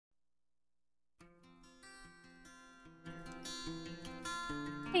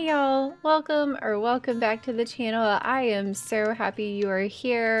Hey y'all, welcome back to the channel. I am so happy you are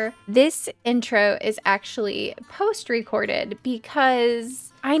here. This intro is actually post-recorded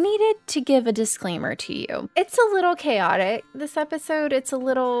because I needed to give a disclaimer to you. It's a little chaotic, this episode. It's a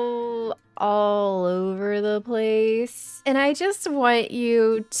little all over the place. And I just want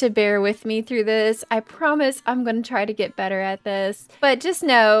you to bear with me through this. I promise I'm going to try to get better at this. But just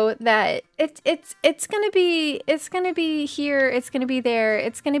know that it's going to be here, it's going to be there,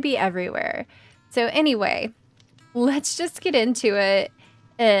 it's going to be everywhere. So anyway, let's just get into it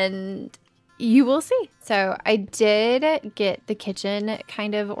and you will see. So I did get the kitchen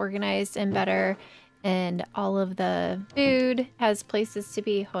kind of organized and better, and all of the food has places to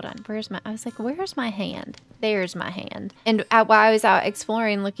be. Hold on, I was like, where's my hand? There's my hand. And while I was out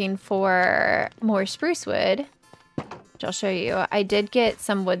exploring looking for more spruce wood, which I'll show you, I did get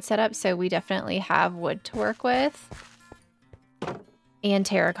some wood set up, so we definitely have wood to work with. And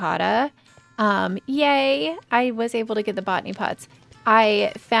terracotta. Yay! I was able to get the botany pots.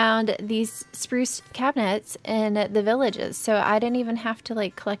 I found these spruce cabinets in the villages, so I didn't even have to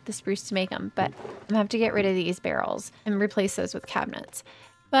like collect the spruce to make them, but I'm gonna have to get rid of these barrels and replace those with cabinets.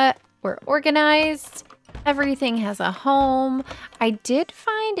 But we're organized. Everything has a home. I did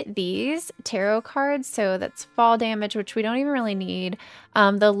find these tarot cards, so that's fall damage, which we don't even really need.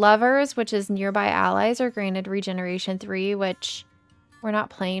 The lovers, which is nearby allies, are granted regeneration 3, which we're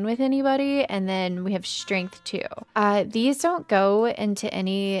not playing with anybody, and then we have strength 2. These don't go into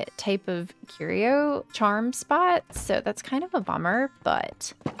any type of curio charm spot, so that's kind of a bummer,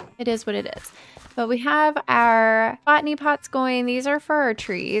 but it is what it is. But we have our botany pots going. These are for our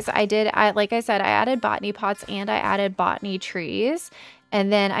trees. Like I said, I added botany pots and I added botany trees.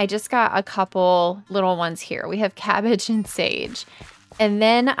 And then I just got a couple little ones here. We have cabbage and sage. And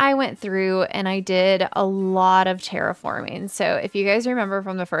then I went through and I did a lot of terraforming. So if you guys remember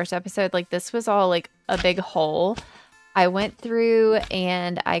from the first episode, like this was all like a big hole. I went through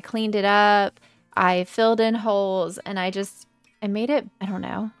and I cleaned it up. I filled in holes and I made it, I don't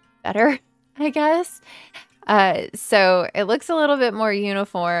know, better, I guess. So it looks a little bit more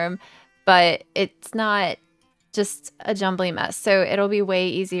uniform, but it's not just a jumbly mess, so it'll be way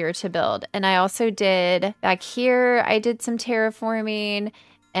easier to build. And I also did back here, I did some terraforming,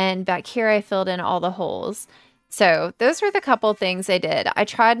 and back here I filled in all the holes. So those were the couple things I did. I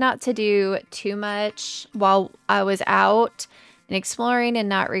tried not to do too much while I was out and exploring and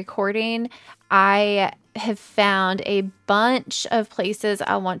not recording. I have found a bunch of places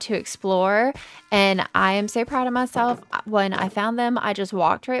I want to explore, and I am so proud of myself. When I found them, I just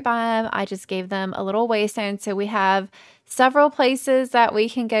walked right by them. I just gave them a little waystone. So we have several places that we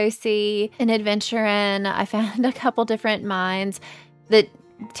can go see and adventure in. I found a couple different mines. The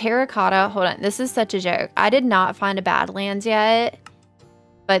terracotta, hold on, this is such a joke. I did not find a Badlands yet,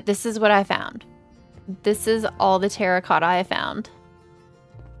 but this is what I found. This is all the terracotta I found.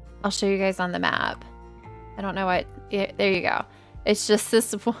 I'll show you guys on the map. I don't know what, yeah, there you go. It's just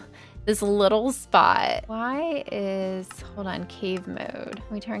this little spot. Why is, hold on, cave mode.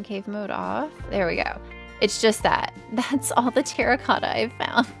 Can we turn cave mode off? There we go. It's just that. That's all the terracotta I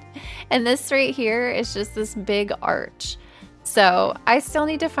found. And this right here is just this big arch. So I still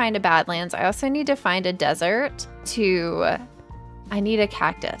need to find a Badlands. I also need to find a desert I need a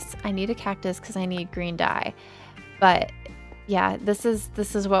cactus. I need a cactus because I need green dye. But yeah, this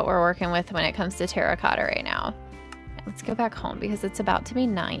is what we're working with when it comes to terracotta right now. Let's go back home because it's about to be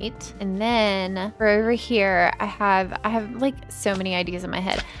night. And then for over here, I have like so many ideas in my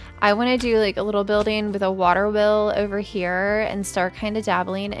head. I want to do like a little building with a water wheel over here and start kind of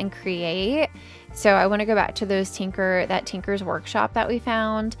dabbling and create. So I want to go back to that Tinker's workshop that we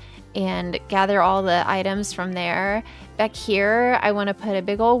found and gather all the items from there. Back here, I want to put a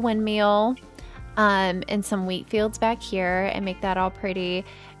big old windmill and some wheat fields back here and make that all pretty.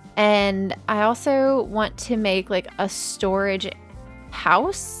 And I also want to make like a storage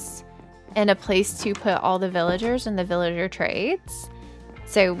house and a place to put all the villagers and the villager trades.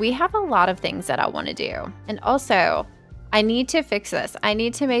 So we have a lot of things that I want to do. And also, I need to fix this. I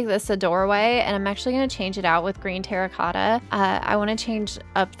need to make this a doorway, and I'm actually going to change it out with green terracotta. I want to change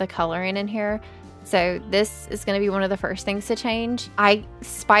up the coloring in here. So this is going to be one of the first things to change.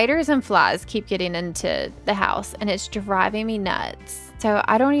 Spiders and flies keep getting into the house and it's driving me nuts. So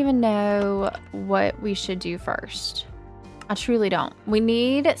I don't even know what we should do first. I truly don't. We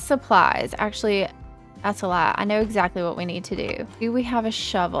need supplies. Actually, that's a lie. I know exactly what we need to do. Do we have a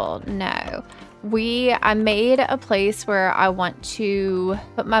shovel? No. I made a place where I want to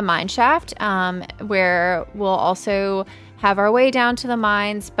put my mine shaft, where we'll also have our way down to the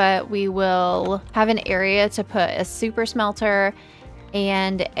mines, but we will have an area to put a super smelter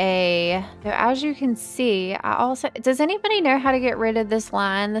and so as you can see, I also, does anybody know how to get rid of this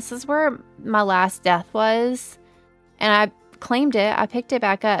line? This is where my last death was, and I claimed it. I picked it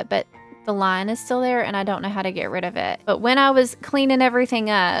back up, but the line is still there and I don't know how to get rid of it. But when I was cleaning everything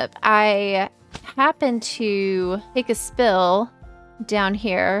up, I happened to take a spill down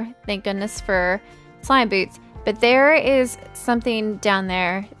here. Thank goodness for slime boots. But there is something down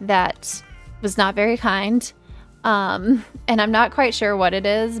there that was not very kind. And I'm not quite sure what it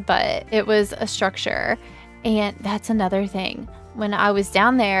is, but it was a structure. And that's another thing. When I was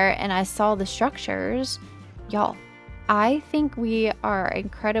down there and I saw the structures, y'all, I think we are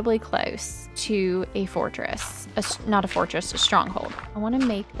incredibly close to a fortress. Not a fortress, a stronghold. I want to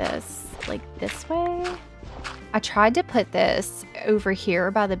make this like this way. I tried to put this over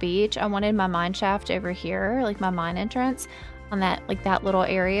here by the beach. I wanted my mine shaft over here, like my mine entrance on that, like that little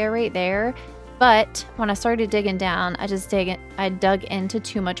area right there. But when I started digging down, I dug into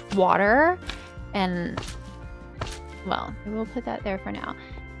too much water, and well, we'll put that there for now.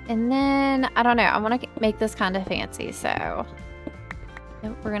 And then, I don't know, I want to make this kind of fancy, so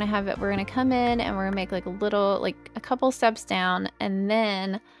we're gonna have it, we're gonna come in and we're gonna make like a little, like a couple steps down, and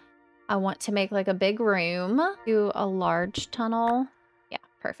then I want to make like a big room, do a large tunnel. Yeah,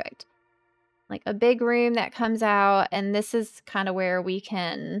 perfect. Like a big room that comes out, and this is kind of where we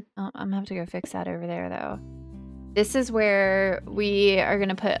can, oh, I'm gonna have to go fix that over there though. This is where we are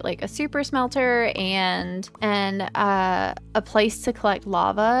gonna put like a super smelter and a place to collect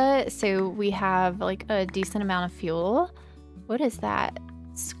lava, so we have like a decent amount of fuel. What is that?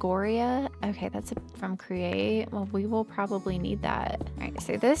 Scoria? Okay, that's from Create. Well, we will probably need that. All right,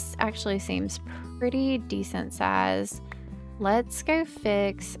 so this actually seems pretty decent size. Let's go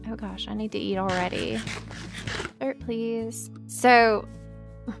fix, oh gosh, I need to eat already. Dessert, please. So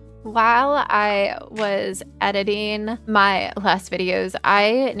while I was editing my last videos,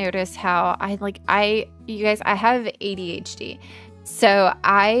 I noticed how you guys, I have ADHD. So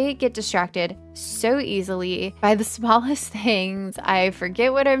I get distracted so easily by the smallest things. I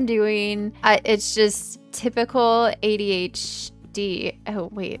forget what I'm doing. It's just typical ADHD. Oh,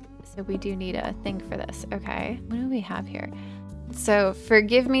 wait. So we do need a thing for this. Okay. What do we have here? So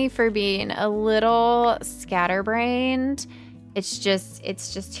forgive me for being a little scatterbrained. It's just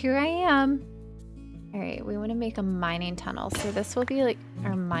who I am. All right, we want to make a mining tunnel. So this will be like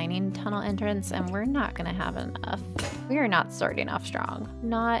our mining tunnel entrance, and we're not going to have enough. We are not starting off strong,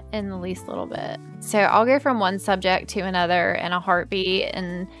 not in the least little bit. So I'll go from one subject to another in a heartbeat,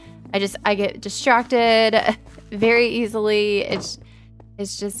 and I get distracted very easily. It's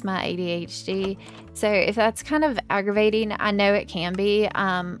just my ADHD. So if that's kind of aggravating, I know it can be.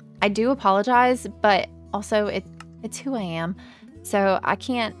 I do apologize, but also it's who I am. So I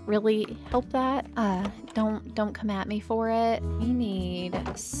can't really help that. Don't come at me for it. We need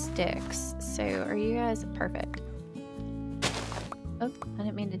sticks. So are you guys perfect? Oh, I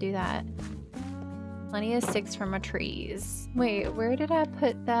didn't mean to do that. Plenty of sticks from my trees. Wait, where did I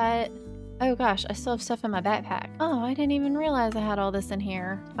put that? Oh gosh, I still have stuff in my backpack. Oh, I didn't even realize I had all this in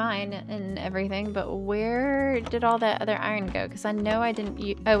here. Fine and everything, but where did all that other iron go? Because I know I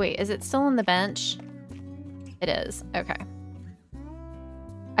didn't oh wait, is it still on the bench? It is, okay.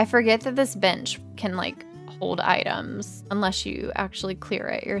 I forget that this bench can like hold items unless you actually clear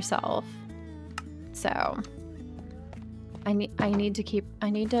it yourself. So I need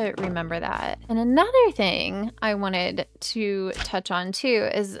to remember that. And another thing I wanted to touch on too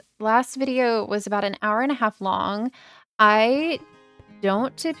is last video was about an hour and a half long. I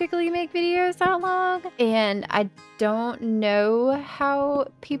don't typically make videos that long, and I don't know how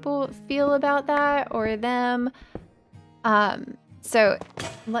people feel about that or them. So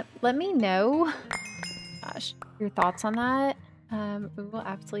let me know, gosh, your thoughts on that. We will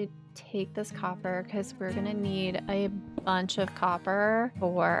absolutely take this copper because we're gonna need a bunch of copper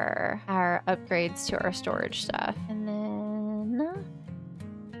for our upgrades to our storage stuff. And then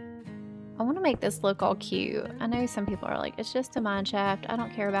I want to make this look all cute. I know some people are like, it's just a mine shaft, I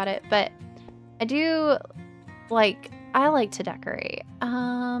don't care about it, but I do like, I like to decorate.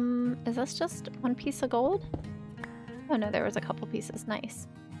 Is this just one piece of gold? Oh no, there was a couple pieces. Nice.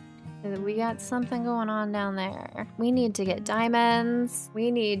 We got something going on down there. We need to get diamonds. We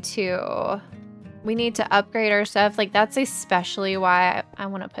need to upgrade our stuff. Like that's especially why I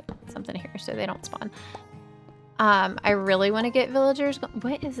want to put something here so they don't spawn. I really want to get villagers.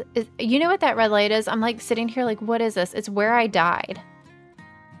 What is it? You know what that red light is? I'm like sitting here like, what is this? It's where I died.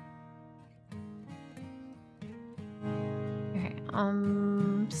 Okay,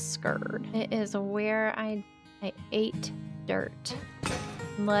 scared. It is where I ate dirt.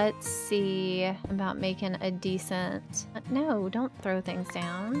 Let's see about making a decent... No, don't throw things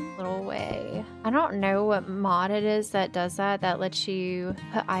down. Little way. I don't know what mod it is that does that. That lets you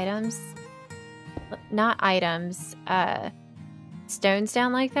put items... Not items, stones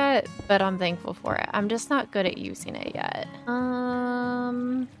down like that, but I'm thankful for it. I'm just not good at using it yet.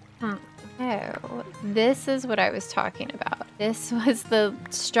 Oh, this is what I was talking about. This was the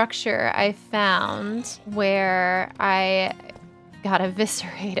structure I found where I got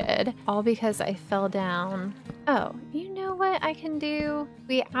eviscerated, all because I fell down. Oh, you know what I can do?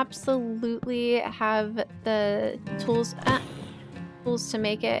 We absolutely have the tools to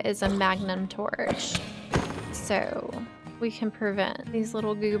make it is a magnum torch. So we can prevent these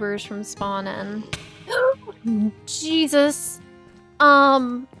little goobers from spawning. Jesus.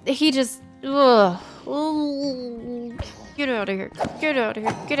 He just... Ugh. Get out of here. Get out of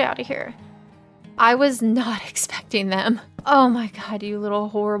here. Get out of here. I was not expecting them. Oh my god, you little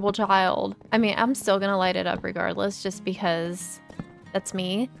horrible child. I mean, I'm still gonna light it up regardless, just because that's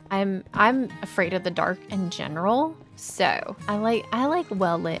me. I'm afraid of the dark in general. So I like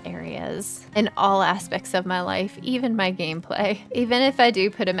well-lit areas in all aspects of my life, even my gameplay. Even if I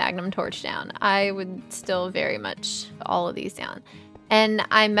do put a magnum torch down, I would still very much put all of these down. And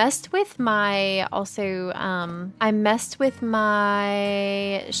I messed with my, I messed with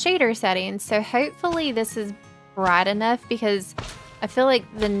my shader settings. So hopefully this is bright enough, because I feel like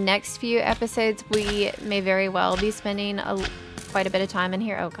the next few episodes we may very well be spending quite a bit of time in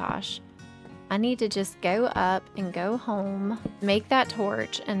here. Oh gosh. I need to just go up and go home, make that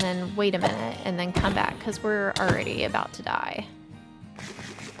torch, and then wait a minute and then come back, because we're already about to die.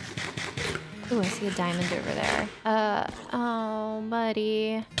 Ooh, I see a diamond over there. Oh,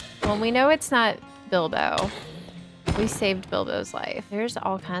 buddy. Well, we know it's not Bilbo. We saved Bilbo's life. There's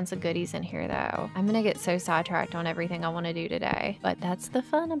all kinds of goodies in here, though. I'm gonna get so sidetracked on everything I want to do today, but that's the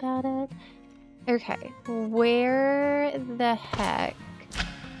fun about it. Okay, where the heck?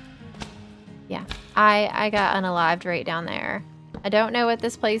 Yeah, I got unalived right down there. I don't know what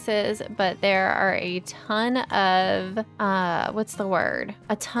this place is, but there are a ton of, what's the word?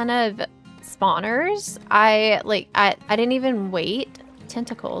 A ton of spawners. I didn't even wait.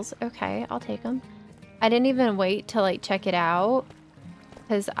 Tentacles. Okay, I'll take them. I didn't even wait to like check it out,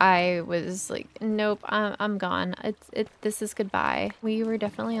 because I was like, nope, I'm gone. This is goodbye. We were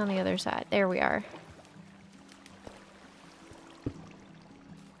definitely on the other side. There we are.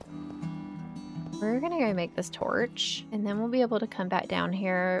 We're gonna go make this torch, and then we'll be able to come back down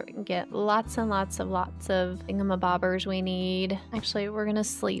here and get lots of thingamabobbers we need. Actually, we're gonna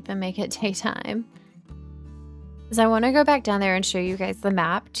sleep and make it daytime, because I want to go back down there and show you guys the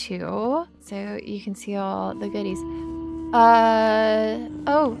map too, so you can see all the goodies. Oh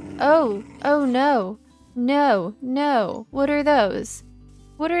no. What are those?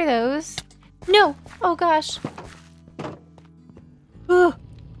 What are those? No! Oh gosh. Ugh.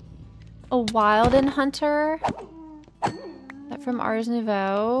 A Wilden Hunter? That from Ars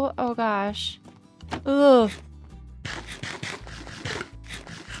Nouveau? Oh gosh. Ugh.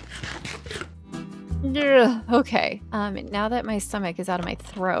 Ugh. Okay. Now that my stomach is out of my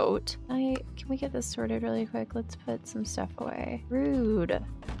throat, can we get this sorted really quick? Let's put some stuff away. Rude.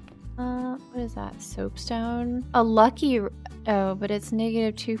 What is that? Soapstone? A lucky... Oh, but it's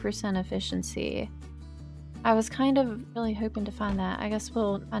 -2% efficiency. I was kind of really hoping to find that. I guess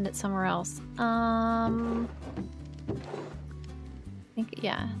we'll find it somewhere else. I think,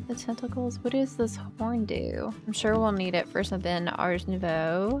 yeah, the tentacles. What does this horn do? I'm sure we'll need it for something Ars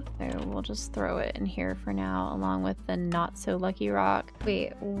Nouveau. So we'll just throw it in here for now, along with the not so lucky rock.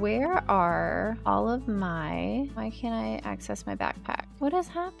 Wait, where are all of my... Why can't I access my backpack? What is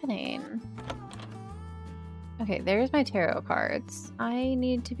happening? Okay, there's my tarot cards. I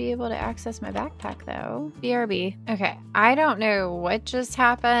need to be able to access my backpack though. BRB. Okay, I don't know what just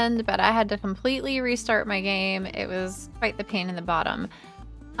happened, but I had to completely restart my game. It was quite the pain in the bottom.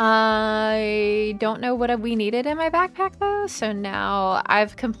 I don't know what we needed in my backpack though, so now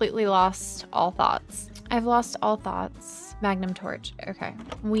I've completely lost all thoughts. I've lost all thoughts. Magnum torch. Okay,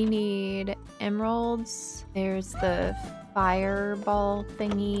 we need emeralds. There's the fireball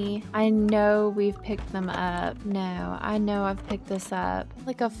thingy. I know we've picked them up. No, I know I've picked this up.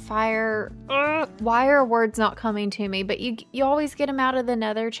 Like a fire... Why are words not coming to me? But you always get them out of the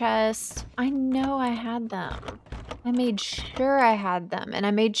nether chest. I know I had them. I made sure I had them. And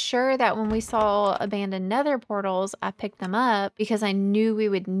I made sure that when we saw abandoned nether portals, I picked them up because I knew we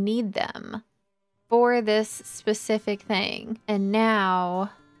would need them for this specific thing. And now...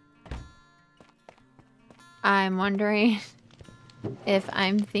 I'm wondering if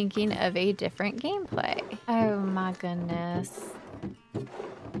I'm thinking of a different gameplay. Oh my goodness.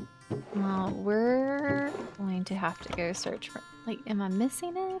 Well, we're going to have to go search for, like, am I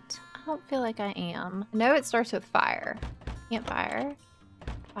missing it? I don't feel like I am. I know it starts with fire. Campfire.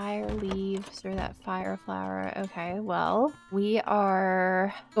 Fire leaves or that fire flower. Okay, well, we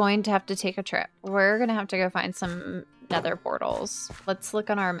are going to have to take a trip. We're going to have to go find some nether portals. Let's look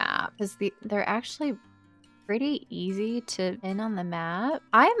on our map because they're actually pretty easy to pin on the map.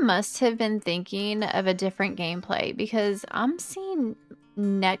 I must have been thinking of a different gameplay because I'm seeing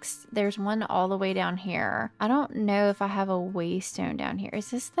there's one all the way down here. I don't know if I have a waystone down here.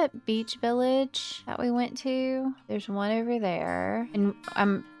 Is this that beach village that we went to? There's one over there, and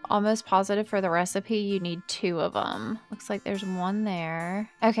I'm almost positive for the recipe you need 2 of them. Looks like there's one there.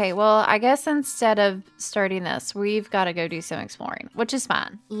 Okay, well, I guess instead of starting this, we've got to go do some exploring, which is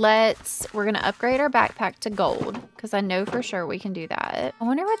fine. We're gonna upgrade our backpack to gold because I know for sure we can do that. I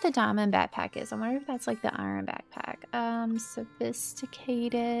wonder what the diamond backpack is. I wonder if that's like the iron backpack.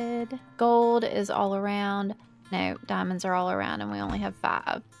 Sophisticated. Gold is all around. No, diamonds are all around and we only have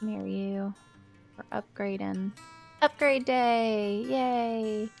 5. Marry you. We're upgrading. Upgrade day,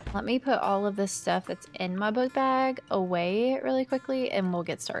 yay. Let me put all of this stuff that's in my book bag away really quickly and we'll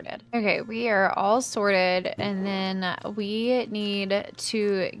get started. Okay, we are all sorted and then we need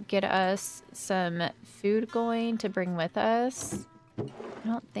to get us some food going to bring with us. I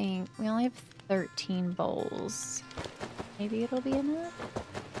don't think, we only have 13 bowls. Maybe it'll be enough?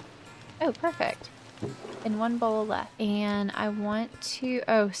 Oh, perfect. And 1 bowl left. And I want to,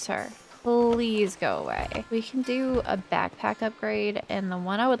 oh, sir. Please go away. We can do a backpack upgrade, and the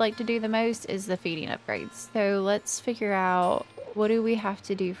one I would like to do the most is the feeding upgrades. So let's figure out, what do we have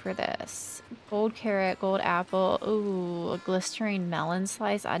to do for this? Gold carrot, gold apple, ooh, a glistering melon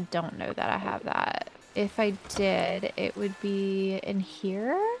slice. I don't know that I have that. If I did, it would be in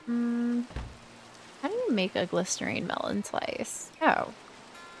here? How do you make a glistering melon slice? Oh,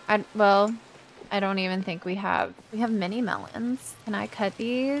 well, I don't even think we have mini melons. Can I cut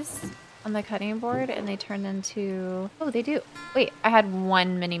these on the cutting board and they turn into, oh, they do. Wait, I had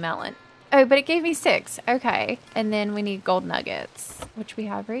 1 mini melon. Oh, but it gave me 6. Okay. And then we need gold nuggets, which we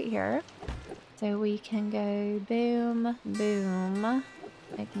have right here. So we can go boom, boom.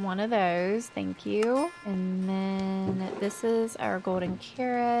 Like 1 of those. Thank you. And then this is our golden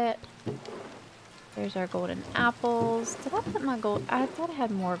carrot. There's our golden apples. Did I put my gold? I thought I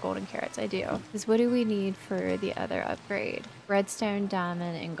had more golden carrots. I do. Because what do we need for the other upgrade? Redstone,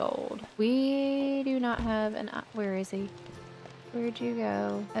 diamond, and gold. We do not have an... Where is he? Where'd you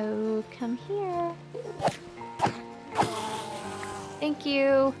go? Oh, come here. Thank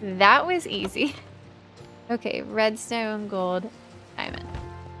you. That was easy. Okay, redstone, gold, diamond.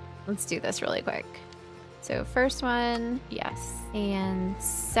 Let's do this really quick. So first one, yes. And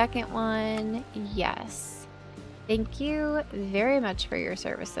second one, yes. Thank you very much for your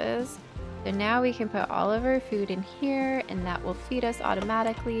services. So now we can put all of our food in here and that will feed us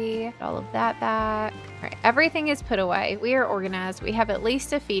automatically. Put all of that back. All right, everything is put away. We are organized. We have at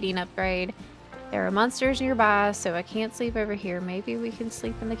least a feeding upgrade. There are monsters nearby, so I can't sleep over here. Maybe we can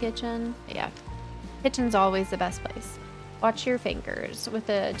sleep in the kitchen. Yeah, kitchen's always the best place. Watch your fingers. With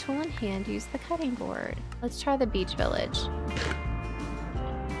a tool in hand, use the cutting board. Let's try the beach village.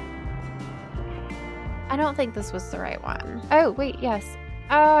 I don't think this was the right one. Oh, wait, yes.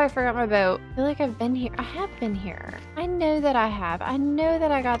 Oh, I forgot my boat. I feel like I've been here. I have been here. I know that I have. I know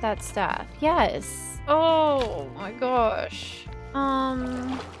that I got that stuff. Yes. Oh my gosh.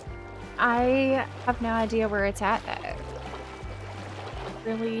 I have no idea where it's at though.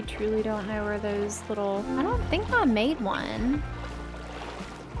 Really truly don't know where those little, I don't think I made one.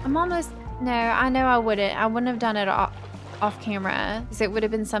 I'm almost, no, I know I wouldn't have done it off camera because it would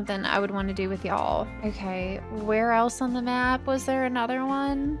have been something I would want to do with y'all. Okay, where else on the map was there another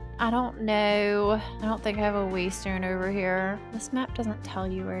one? I don't know. I don't think I have a waystone over here. This map doesn't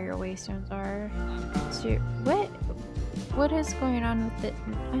tell you where your waystones are. So what is going on with it?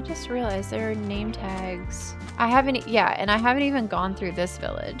 I just realized there are name tags. I haven't even gone through this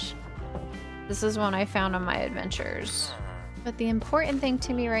village. This is one I found on my adventures. But the important thing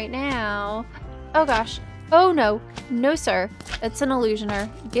to me right now, oh gosh, oh no, no sir, that's an illusioner.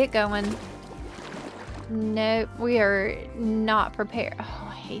 Get going. No, we are not prepared. Oh,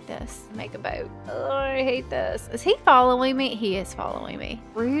 I hate this. Make a boat. Oh, I hate this. Is he following me? He is following me.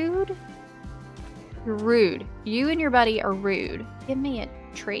 Rude. You're rude. You and your buddy are rude. Give me a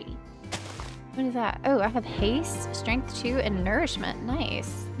tree. What is that? Oh, I have haste, strength 2, and nourishment.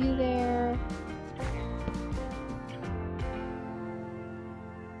 Nice. You there.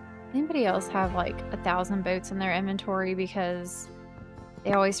 Anybody else have like 1,000 boats in their inventory because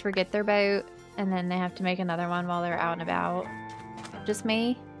they always forget their boat and then they have to make another one while they're out and about? Just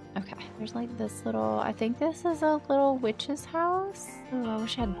me? Okay, there's like this little, I think this is a little witch's house. Oh, I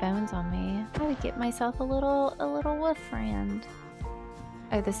wish I had bones on me. I would get myself a little wolf friend.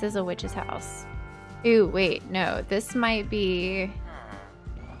 Oh, this is a witch's house. Ooh, wait, no, this might be...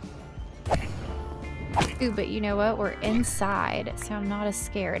 Ooh, but you know what? We're inside, so I'm not as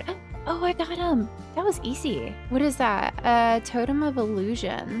scared. Oh, I got him. That was easy. What is that? Totem of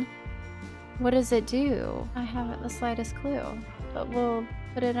Illusion. What does it do? I haven't the slightest clue, but we'll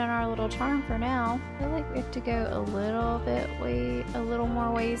put it in our little charm for now. I feel like we have to go a little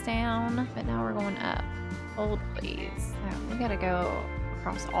more ways down, but now we're going up. Hold, please. Oh, we gotta go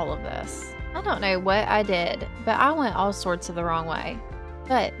across all of this. I don't know what I did, but I went all sorts of the wrong way.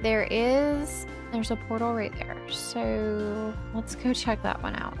 But there's a portal right there. So let's go check that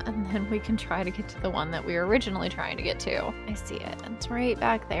one out. And then we can try to get to the one that we were originally trying to get to. I see it. It's right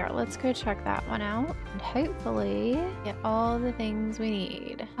back there. Let's go check that one out. And hopefully get all the things we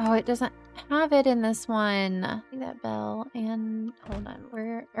need. Oh, it doesn't have it in this one. See that bell. And hold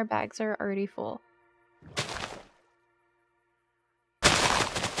on. Our bags are already full.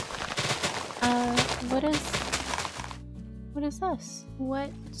 What is this?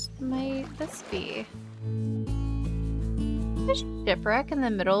 What might this be? A shipwreck in the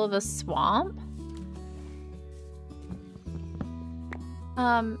middle of a swamp?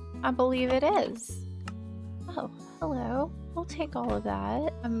 I believe it is. Oh, hello. We'll take all of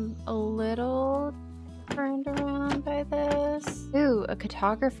that. I'm a little turned around by this. Ooh, a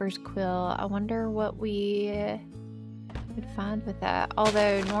cartographer's quill. I wonder what we could find with that.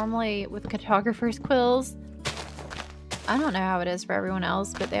 Although normally with cartographer's quills, I don't know how it is for everyone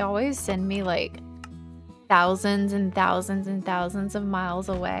else, but they always send me like thousands and thousands and thousands of miles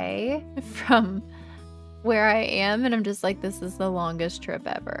away from where I am, and I'm just like, this is the longest trip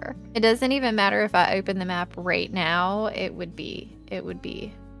ever. It doesn't even matter if I open the map right now, it would be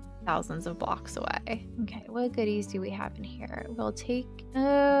thousands of blocks away. Okay, what goodies do we have in here? We'll take,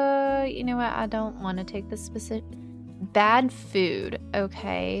 you know what? I don't want to take the specific... Bad food.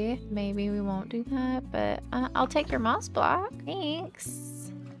 Okay, maybe we won't do that, but I'll take your moss block.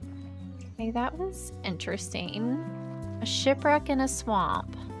 Thanks. Okay, that was interesting. A shipwreck in a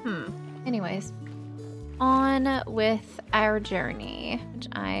swamp. Anyways, on with our journey, which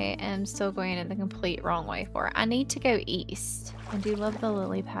I am still going in the complete wrong way for. I need to go east. I do love the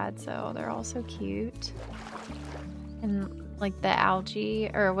lily pads though. They're all so cute. And like the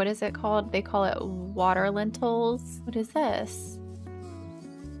algae, or what is it called? They call it water lentils. What is this?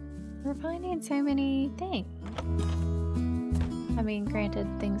 We're finding so many things. I mean, granted,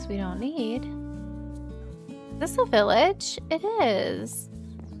 things we don't need. Is this a village? It is.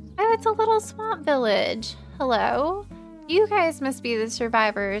 Oh, it's a little swamp village. Hello. You guys must be the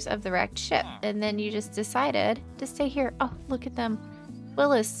survivors of the wrecked ship, and then you just decided to stay here. Oh, look at them.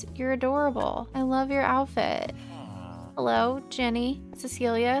 Willis, you're adorable. I love your outfit. Hello, Jenny,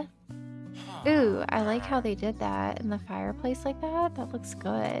 Cecilia. Ooh, I like how they did that in the fireplace like that. That looks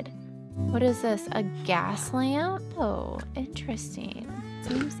good. What is this? A gas lamp? Oh, interesting.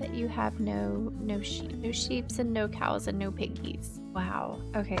 Seems that you have no sheeps and no cows and no piggies. Wow.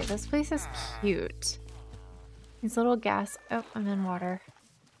 Okay, this place is cute. These little gas... Oh, I'm in water.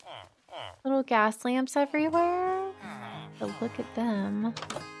 Little gas lamps everywhere. But look at them.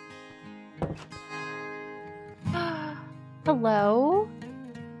 Hello?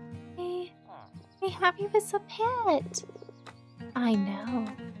 Hey, have you as a pet? I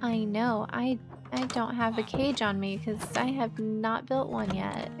know. I don't have a cage on me because I have not built one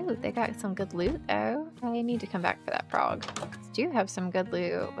yet. Ooh, they got some good loot though. I need to come back for that frog. These do have some good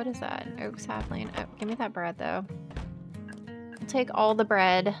loot. What is that? An oak sapling. Oh, give me that bread though. I'll take all the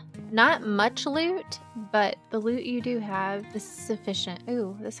bread. Not much loot, but the loot you do have is sufficient.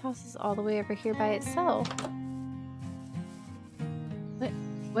 Ooh, this house is all the way over here by itself.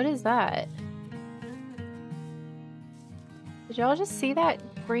 What is that? Did y'all just see that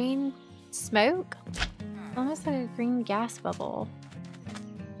green smoke? Almost like a green gas bubble.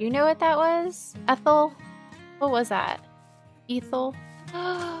 You know what that was? Ethel? What was that? Ethel?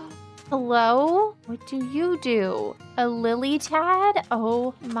 Hello? What do you do? A lily tad?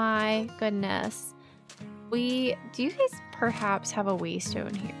 Oh my goodness. Do you guys perhaps have a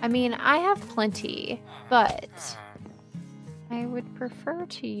waystone here? I mean, I have plenty, but I would prefer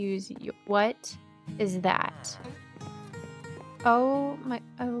to use you. What is that? Oh my,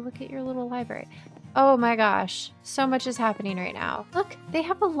 oh, look at your little library. Oh my gosh, so much is happening right now. Look, they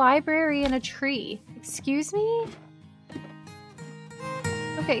have a library and a tree. Excuse me?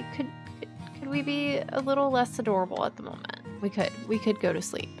 Okay, could we be a little less adorable at the moment? We could go to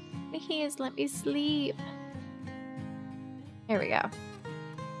sleep. Please let me sleep. There we go.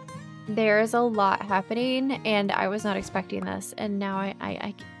 There's a lot happening, and I was not expecting this, and now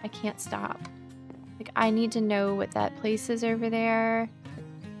I can't stop. Like, I need to know what that place is over there.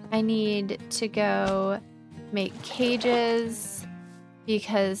 I need to go make cages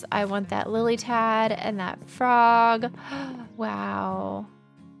because I want that lily pad and that frog. Wow.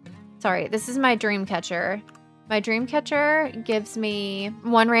 Sorry, this is my dream catcher. My dream catcher gives me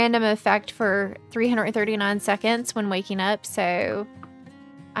one random effect for 339 seconds when waking up, so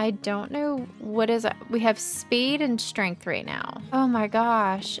I don't know what is it. We have speed and strength right now. Oh my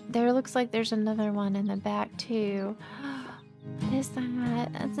gosh, there looks like there's another one in the back too. What is that?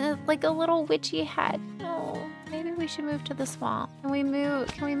 It's like a little witchy hat. Oh, maybe we should move to the swamp. Can we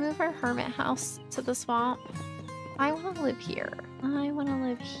move our hermit house to the swamp? I want to live here. I want to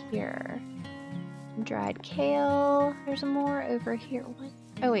live here. Dried kale. There's more over here. What?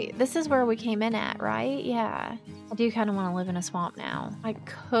 Oh wait, this is where we came in at, right? Yeah. I do kind of want to live in a swamp now. I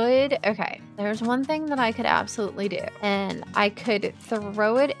could, okay, there's one thing that I could absolutely do. And I could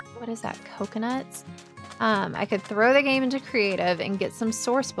throw it, what is that, coconuts? I could throw the game into creative and get some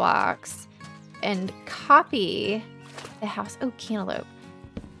source blocks and copy the house. Oh, cantaloupe.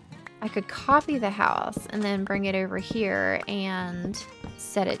 I could copy the house and then bring it over here and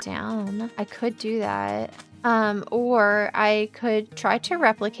set it down. I could do that. Or I could try to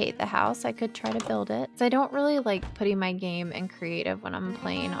replicate the house. I could try to build it. I don't really like putting my game in creative when I'm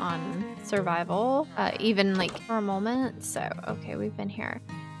playing on survival, even like for a moment. So, okay, we've been here.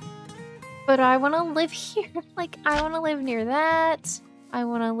 But I want to live here. Like, I want to live near that. I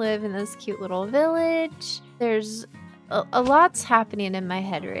want to live in this cute little village. There's a lot's happening in my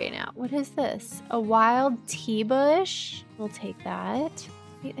head right now. What is this? A wild tea bush? We'll take that.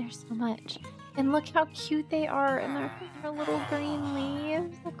 Wait, there's so much. And look how cute they are. And their little green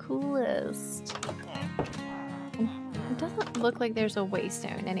leaves. The coolest. It doesn't look like there's a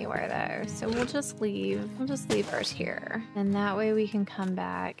waystone anywhere though. So we'll just leave ours here. And that way we can come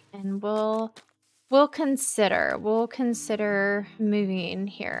back and we'll consider moving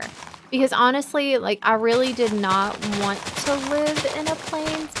here. Because honestly, like, I really did not want to live in a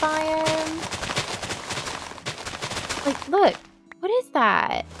plains biome. Like, look, what is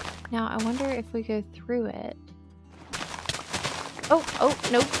that? Now, I wonder if we go through it. Oh,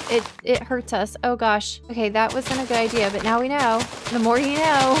 nope, it hurts us. Oh gosh. Okay, that wasn't a good idea, but now we know. The more you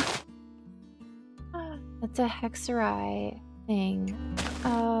know. That's a hexerite thing.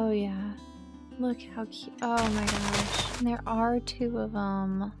 Oh yeah. Look how cute. Oh my gosh. And there are 2 of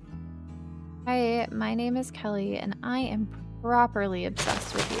them. Hi, my name is Kelly, and I am properly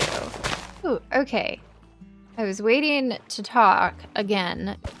obsessed with you. Ooh, okay. I was waiting to talk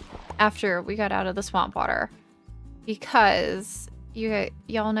again after we got out of the swamp water because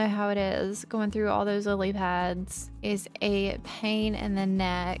y'all know how it is. Going through all those lily pads is a pain in the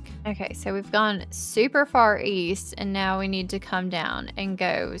neck. Okay, so we've gone super far east, and now we need to come down and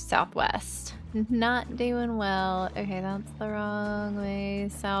go southwest. Not doing well. Okay, that's the wrong way.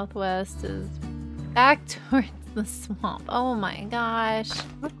 Southwest is back towards the swamp. Oh my gosh.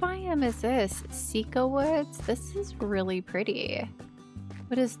 What biome is this? Sika Woods? This is really pretty.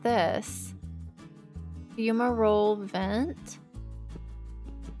 What is this? Fumarole vent?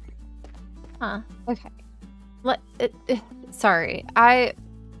 Huh. Okay. Sorry. I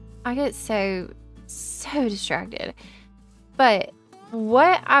get so distracted. But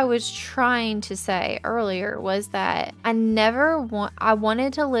what I was trying to say earlier was that I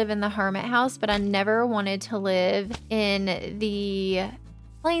wanted to live in the hermit house, but I never wanted to live in the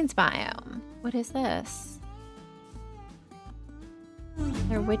plains biome. What is this?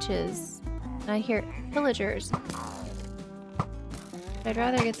 They're witches. I hear villagers. I'd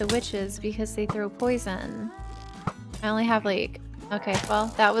rather get the witches because they throw poison. I only have like, okay, well,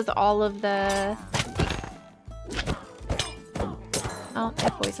 that was all of the... Oh,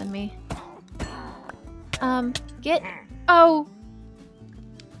 it poisoned me.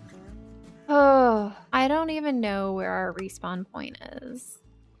 Oh, I don't even know where our respawn point is.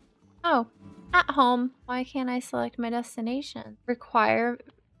 Oh, at home. Why can't I select my destination? Require...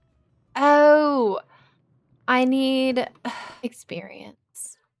 Oh, I need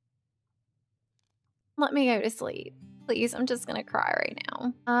experience. Let me go to sleep. Please, I'm just gonna cry right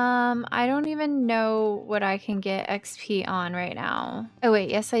now. I don't even know what I can get XP on right now. Oh wait,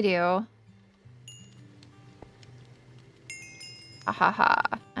 yes I do. Ha.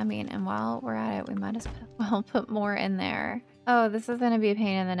 I mean, and while we're at it, we might as well put more in there. Oh, this is gonna be a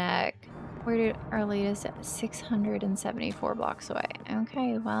pain in the neck. Where did our latest 674 blocks away?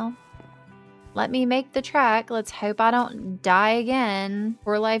 Okay, well, let me make the trek. Let's hope I don't die again.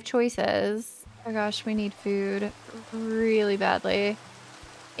 Poor life choices. Oh gosh, we need food really badly.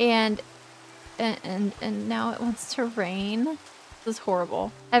 And now it wants to rain. This is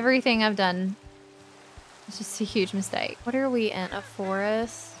horrible. Everything I've done is just a huge mistake. What are we in? A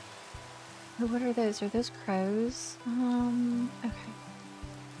forest? Oh, what are those? Are those crows? Okay.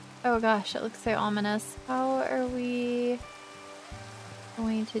 Oh gosh, it looks so ominous. How are we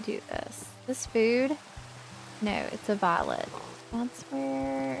going to do this? This food? No, it's a violet. That's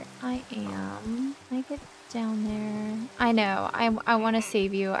where I am. Can I get down there? I know. I want to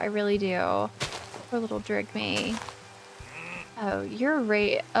save you. I really do. Poor little drink me. Oh, you're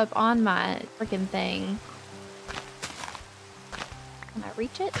right up on my freaking thing. Can I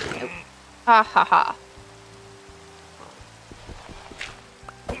reach it? Nope. Ha ha ha.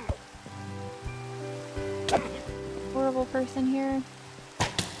 Horrible person here.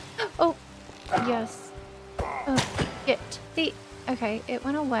 Oh, yes. Oh, get. See, okay, it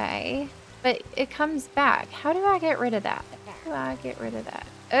went away, but it comes back. How do I get rid of that? How do I get rid of that?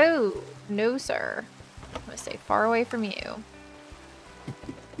 Oh, no, sir. I'm gonna stay far away from you.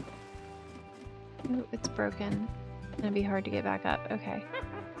 Oh, it's broken. It's gonna be hard to get back up. Okay.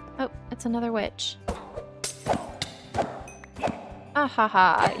 Oh, it's another witch. Ah ha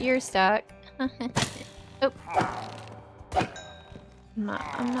ha, you're stuck. Oh.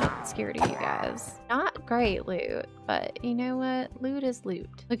 I'm not scared of you guys. Not great loot, but you know what? Loot is loot.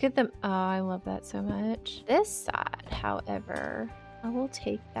 Look at them. Oh, I love that so much. This side, however, I will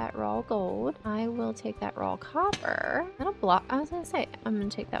take that raw gold. I will take that raw copper. And a block. I was gonna say, I'm gonna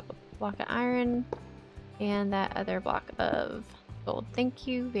take that block of iron and that other block of gold. Thank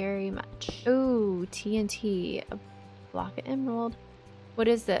you very much. Oh, TNT. A block of emerald. What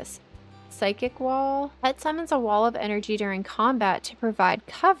is this? Psychic wall. Pet summons a wall of energy during combat to provide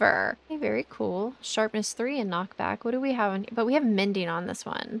cover. Okay, very cool. Sharpness 3 and knockback. What do we have on here? But we have mending on this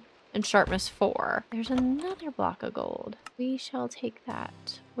one. And sharpness 4. There's another block of gold. We shall take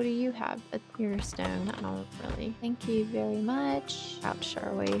that. What do you have? A pure stone. I don't really. Thank you very much. Ouch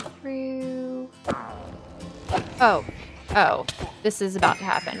our way through. Oh. Oh. This is about to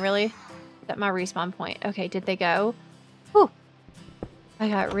happen. Really? Is that my respawn point? Okay, did they go? Whew. I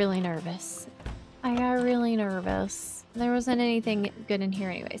got really nervous. I got really nervous. There wasn't anything good in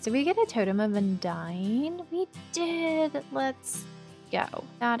here anyway. So we get a totem of undying. We did. Let's go.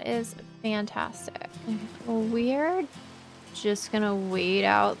 That is fantastic. Well, we're just gonna wait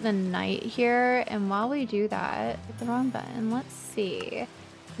out the night here. And while we do that, hit the wrong button. Let's see.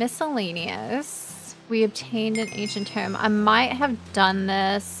 Miscellaneous. We obtained an ancient tome. I might have done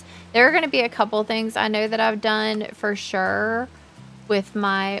this. There are going to be a couple things I know that I've done for sure with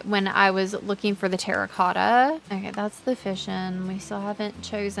when I was looking for the terracotta. Okay, that's the fishing. We still haven't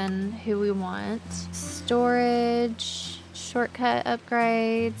chosen who we want. Storage, shortcut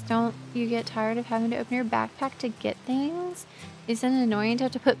upgrades. Don't you get tired of having to open your backpack to get things? Isn't it annoying to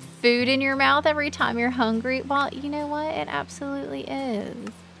have to put food in your mouth every time you're hungry? Well, you know what? It absolutely is.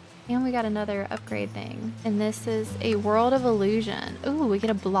 And we got another upgrade thing. And this is a world of illusion. Ooh, we get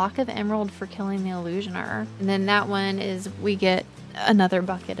a block of emerald for killing the illusioner. And then that one is we get another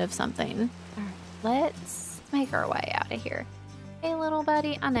bucket of something. All right, let's make our way out of here. Hey, little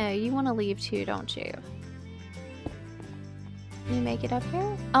buddy. I know you want to leave too, don't you? Can you make it up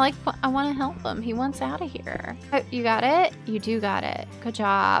here? I want to help him. He wants out of here. Oh, you got it? You do got it. Good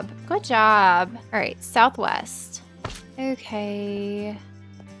job. Good job. All right, southwest. Okay.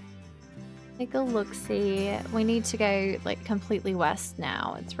 Take a look-see. We need to go like completely west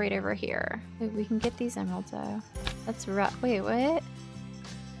now. It's right over here. Wait, we can get these emeralds though. That's rough. Wait, what?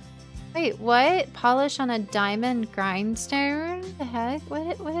 Wait, what? Polish on a diamond grindstone? The heck?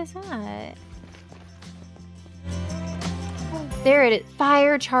 What is that? Oh, there it is.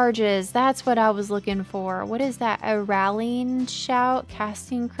 Fire charges. That's what I was looking for. What is that? A rallying shout?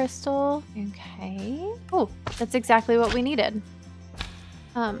 Casting crystal? Okay. Oh, that's exactly what we needed.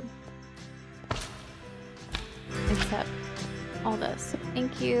 Except all this.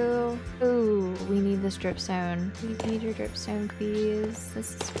 Thank you. Ooh, we need this dripstone. We need your dripstone, please.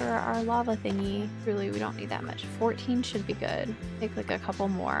 This is for our lava thingy. Really, we don't need that much. 14 should be good. Take like a couple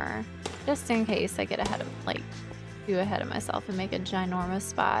more, just in case I get ahead of myself and make a ginormous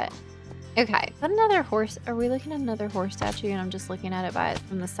spot. Okay, is that another horse? Are we looking at another horse statue and I'm just looking at it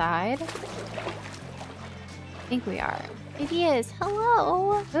from the side? I think we are. It is.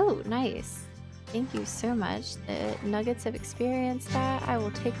 Hello. Oh, nice. Thank you so much. The nuggets of experience that I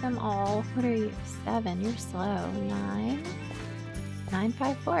will take them all. What are you? 7. You're slow. 9.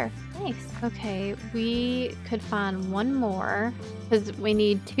 954. Nice. Okay, we could find one more because we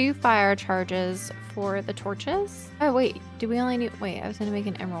need 2 fire charges for the torches. Oh, wait. Do we only need... Wait, I was going to make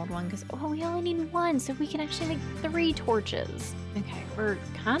an emerald one because... Oh, we only need 1, so we can actually make 3 torches. Okay, we're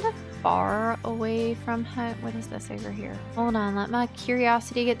kind of far away from home. What is this over here? Hold on, let my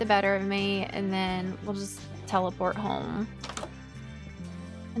curiosity get the better of me, and then we'll just teleport home.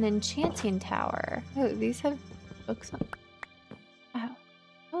 An enchanting tower. Oh, these have books on. Oh,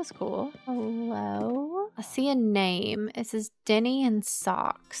 that was cool. Hello? I see a name. It says Denny and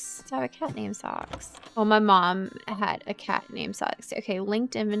Socks. So I have a cat named Socks. Well, my mom had a cat named Socks. Okay,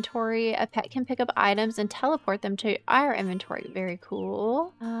 linked inventory. A pet can pick up items and teleport them to our inventory. Very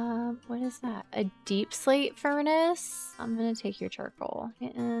cool. What is that? A deep slate furnace? I'm gonna take your charcoal.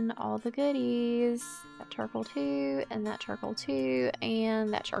 Getting all the goodies. That charcoal too, and that charcoal too,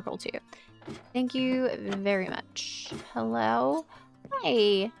 and that charcoal too. Thank you very much. Hello?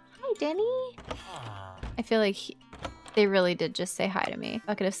 Hi. Hi, Denny. I feel like they really did just say hi to me.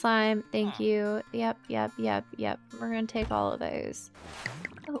 Bucket of slime. Thank you. Yep. We're gonna take all of those.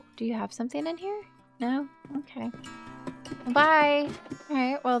 Oh, do you have something in here? No? Okay. Bye. All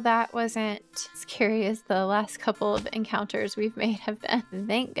right. Well, that wasn't as scary as the last couple of encounters we've made have been.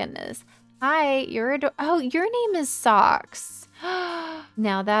 Thank goodness. Hi. You're oh, your name is Socks.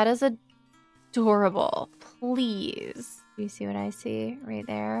 Now that is adorable. Please. Do you see what I see right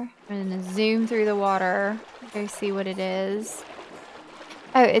there? I'm gonna zoom through the water. Go see what it is.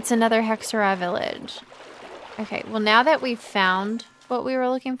 Oh, it's another Hexera village. Okay, well now that we've found what we were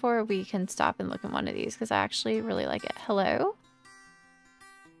looking for, we can stop and look at one of these because I actually really like it. Hello?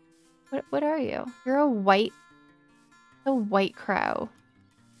 What are you? You're a white crow.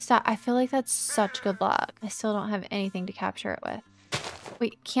 Stop. I feel like that's such good luck. I still don't have anything to capture it with.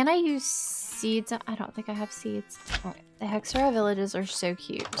 Wait, can I use seeds? I don't think I have seeds. All right. The Hexera villages are so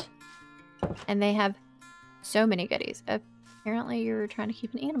cute. And they have so many goodies. Apparently you're trying to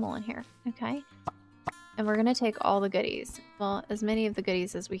keep an animal in here. Okay. And we're going to take all the goodies. Well, as many of the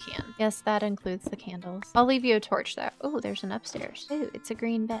goodies as we can. Yes, that includes the candles. I'll leave you a torch though. Oh, there's an upstairs. Ooh, it's a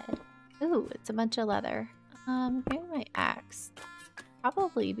green bed. Ooh, it's a bunch of leather. Maybe my axe.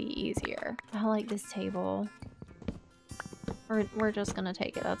 Probably be easier. I like this table. We're just gonna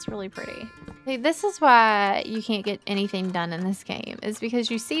take it. That's really pretty. Okay, this is why you can't get anything done in this game. Is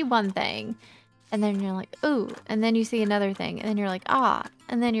because you see one thing and then you're like, ooh, and then you see another thing and then you're like, ah,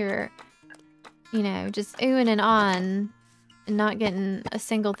 and then you're, you know, just oohing and on and not getting a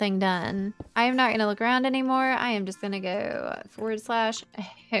single thing done. I am not gonna look around anymore. I am just gonna go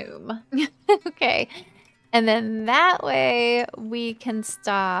 /home. Okay. And then that way we can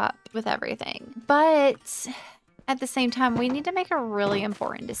stop with everything. But at the same time, we need to make a really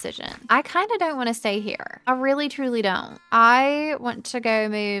important decision. I kind of don't want to stay here. I really, truly don't. I want to go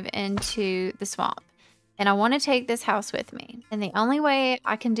move into the swamp. And I want to take this house with me. And the only way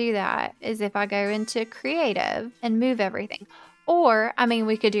I can do that is if I go into creative and move everything. Or, I mean,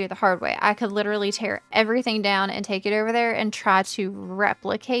 we could do it the hard way. I could literally tear everything down and take it over there and try to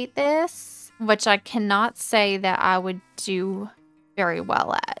replicate this, which I cannot say that I would do very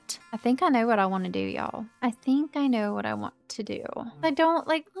well at. I think I know what I want to do, y'all. I think I know what I want to do. I don't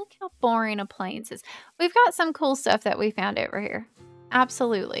like, look how boring a plains is. We've got some cool stuff that we found over here.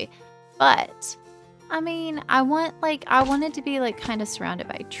 Absolutely. But, I mean, I wanted to be like kind of surrounded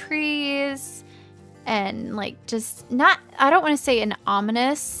by trees and like just not, I don't want to say an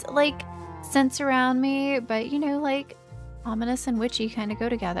ominous like sense around me, but you know, like ominous and witchy kind of go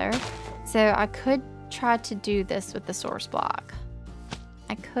together. So I could try to do this with the source block.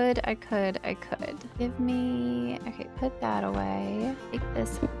 I could. Give me, okay, put that away. Take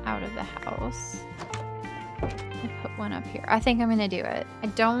this out of the house. And put one up here. I think I'm gonna do it. I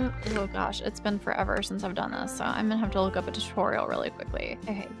don't, oh gosh, it's been forever since I've done this, so I'm gonna have to look up a tutorial really quickly.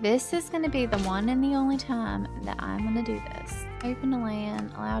 Okay, this is gonna be the one and the only time that I'm gonna do this. Open to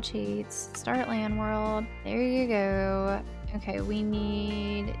land, allow cheats, start land world. There you go. Okay, we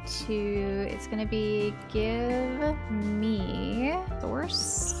need to, it's gonna be give me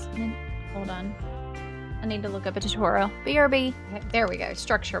source. Hold on. I need to look up a tutorial. BRB. Okay, there we go.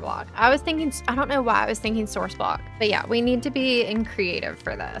 Structure block. I was thinking, I don't know why I was thinking source block. But yeah, we need to be in creative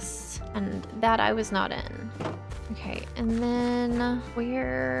for this. And that I was not in. Okay, and then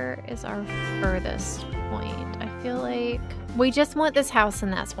where is our furthest point? I feel like we just want this house in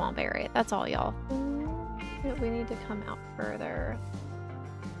that swamp area. That's all, y'all. We need to come out further.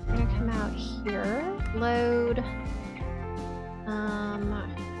 We're gonna come out here. Load.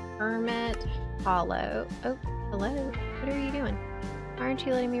 Hermit Hollow. Oh, hello. What are you doing? aren't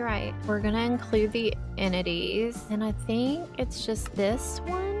you letting me write? We're gonna include the entities, and I think it's just this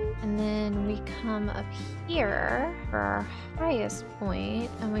one, and then we come up here for our highest point,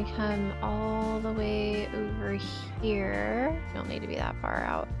 and we come all the way over here. Don't need to be that far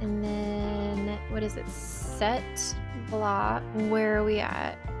out. And then, what is it? Set block. Where are we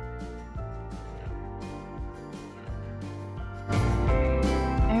at?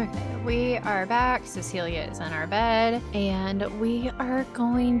 We are back. Cecilia is in our bed, and we are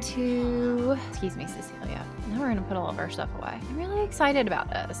going to, excuse me, Cecilia. Now we're gonna put all of our stuff away. I'm really excited about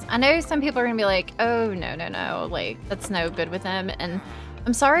this. I know some people are gonna be like, oh, no, like, that's no good with them. And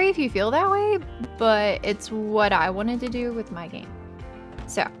I'm sorry if you feel that way, but it's what I wanted to do with my game.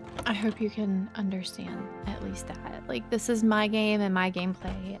 So I hope you can understand at least that. Like, this is my game and my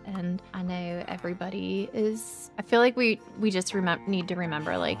gameplay, and I know everybody is, I feel like we just need to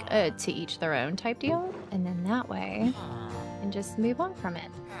remember, like, to each their own type deal, and then that way and just move on from it.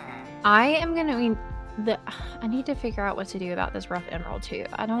 I am gonna I need to figure out what to do about this rough emerald too.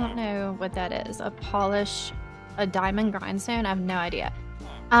 I don't know what that is. A diamond grindstone? I have no idea.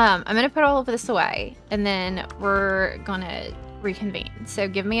 I'm gonna put all of this away, and then we're gonna reconvene. So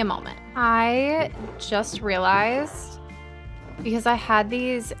give me a moment. I just realized, because I had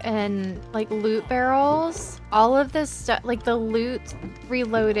these in like loot barrels, all of this stuff, like the loot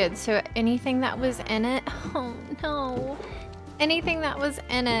reloaded, so anything that was in it, oh no, anything that was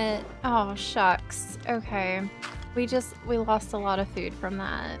in it, oh shucks. Okay, we lost a lot of food from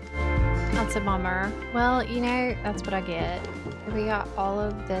that. That's a bummer. Well, you know, that's what I get. We got all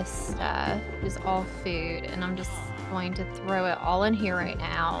of this stuff, is all food, and I'm just going to throw it all in here right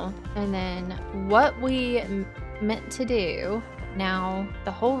now. And then what we meant to do, now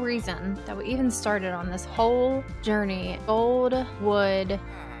the whole reason that we even started on this whole journey, gold, wood,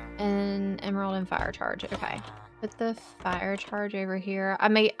 and emerald and fire charge. Okay, put the fire charge over here.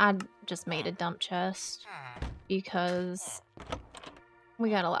 I just made a dump chest because we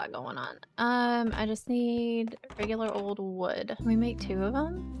got a lot going on. I just need regular old wood. Can we make 2 of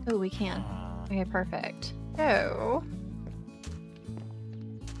them? Oh, we can. Okay, perfect. So,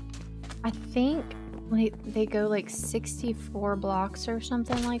 I think they go like 64 blocks or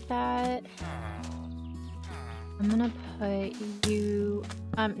something like that. I'm gonna put you,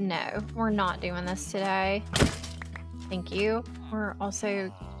 no, we're not doing this today. Thank you. We're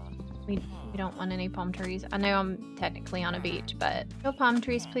also, we don't want any palm trees. I know I'm technically on a beach, but no palm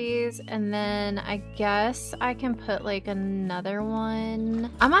trees, please. And then I guess I can put like another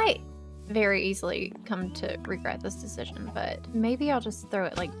one. I might very easily come to regret this decision, but maybe I'll just throw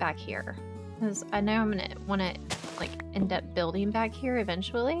it like back here, because I know I'm gonna want to like end up building back here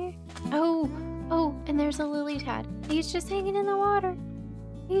eventually. Oh, and there's a lily pad. He's just hanging in the water.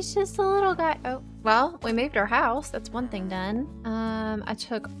 He's just a little guy. Oh, well, we moved our house. That's one thing done. I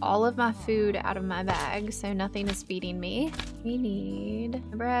took all of my food out of my bag, so nothing is feeding me. We need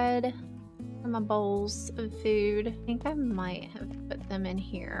bread for my bowls of food. I think I might have put them in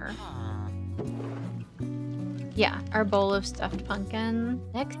here. Yeah, our bowl of stuffed pumpkin.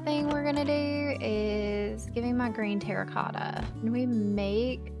 Next thing we're gonna do is give me my green terracotta. Can we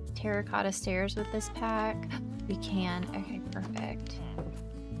make terracotta stairs with this pack? We can. Okay, perfect.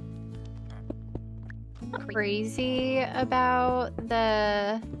 Crazy about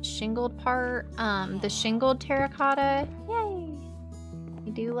the shingled part. The shingled terracotta. Yay!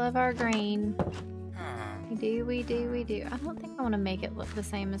 We do love our green. We do. I don't think I want to make it look the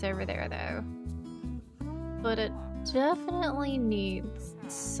same as over there though. But it definitely needs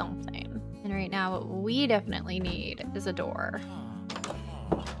something. And right now what we definitely need is a door.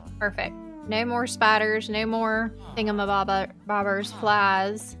 Perfect. No more spiders, no more thingamabobbers,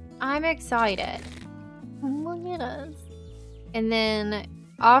 flies. I'm excited. Look at us. And then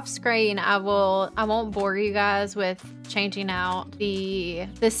off screen, I won't bore you guys with changing out the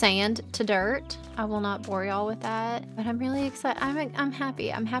sand to dirt. I will not bore y'all with that, but I'm really excited. I'm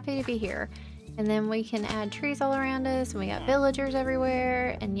happy. I'm happy to be here. And then we can add trees all around us, and we got villagers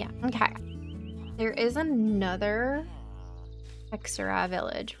everywhere, and yeah. Okay. There is another Hexeri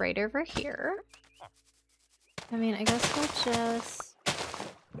village right over here. I mean, I guess we'll just...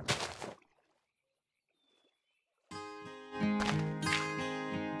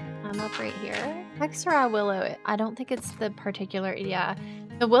 I'm up right here. Hexeri willow, I don't think it's the particular, yeah.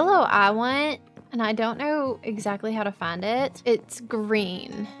 The willow I want, and I don't know exactly how to find it. It's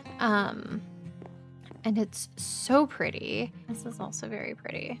green. And it's so pretty. This is also very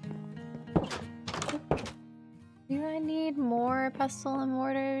pretty. Do I need more pestle and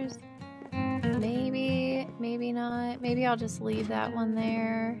mortars? Maybe, maybe not. Maybe I'll just leave that one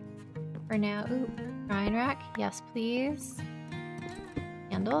there for now. Ooh, drying rack. Yes, please.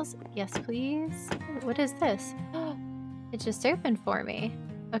 Candles? Yes, please. Ooh, what is this? It just opened for me.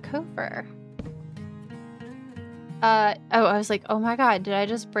 A coffer. Oh, I was like, oh my god, did I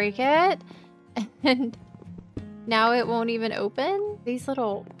just break it? And now it won't even open? These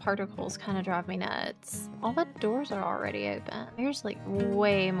little particles kind of drive me nuts. All the doors are already open. There's like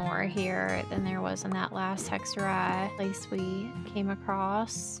way more here than there was in that last hexeri place we came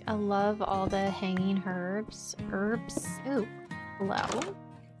across. I love all the hanging herbs. Ooh, hello.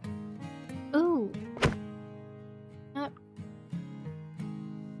 Ooh. Yep.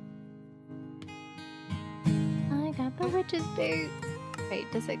 I got the witch's boots.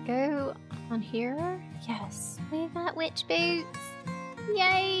 Wait, does it go on here? Yes, we got witch boots.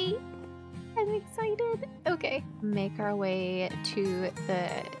 Yay! I'm excited. Okay, make our way to the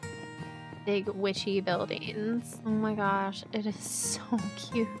big witchy buildings. Oh my gosh, it is so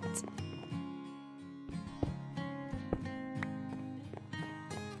cute.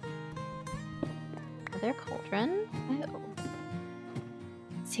 Another cauldron. Oh.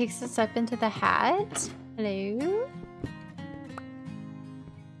 Takes us up into the hat. Hello.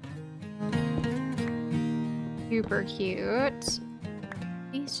 Super cute.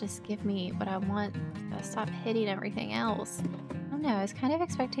 Please just give me what I want. Stop hitting everything else. Oh no, I was kind of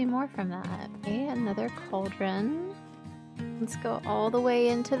expecting more from that. Okay, another cauldron. Let's go all the way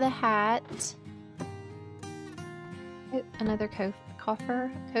into the hat. Oh, another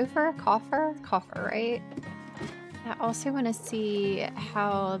coffer, right? I also want to see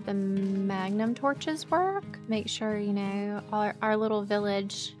how the magnum torches work. Make sure, you know, our little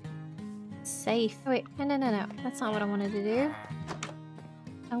village is safe. Oh, wait, no. That's not what I wanted to do.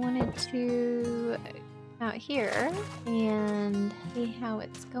 I wanted to out here and see how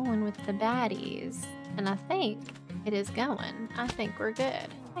it's going with the baddies. And I think it is going. I think we're good.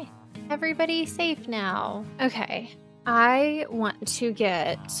 Hey, everybody's safe now. Okay. I want to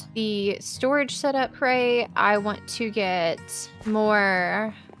get the storage set up right. I want to get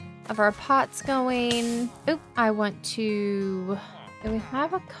more of our pots going. Oh, I want to... we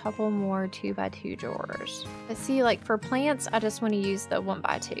have a couple more 2x2 drawers. But see, like for plants, I just want to use the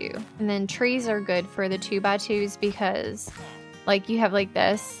 1x2. And then trees are good for the 2x2s because like you have like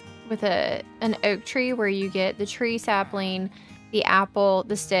this with an oak tree where you get the tree sapling, the apple,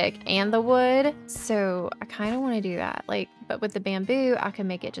 the stick, and the wood. So I kind of want to do that. Like, but with the bamboo, I can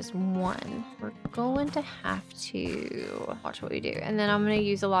make it just one. We're going to have to watch what we do. And then I'm going to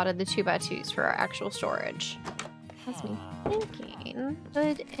use a lot of the 2x2s for our actual storage. Has me thinking,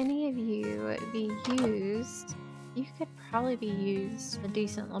 could any of you be used? You could probably be used a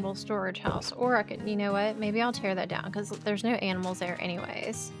decent little storage house, or I could, you know what, maybe I'll tear that down because there's no animals there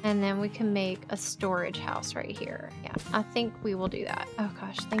anyways. And then we can make a storage house right here. Yeah, I think we will do that. Oh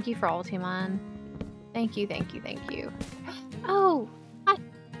gosh, thank you for Ultimon. Thank you. Oh, hi.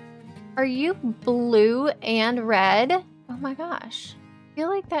 Are you blue and red? Oh my gosh. I feel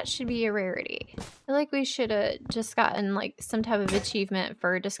like that should be a rarity. I feel like we should have just gotten like some type of achievement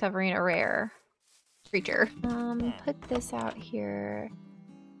for discovering a rare creature. Put this out here.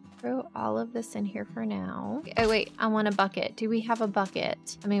 Throw all of this in here for now. Oh wait, I want a bucket. Do we have a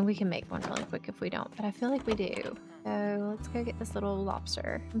bucket? I mean, we can make one really quick if we don't, but I feel like we do. So let's go get this little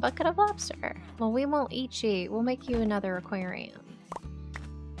lobster. Bucket of lobster. Well, we won't eat you. We'll make you another aquarium.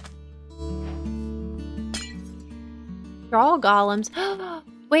 Straw golems.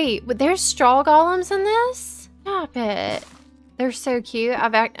 Wait, there's straw golems in this? Stop it. They're so cute.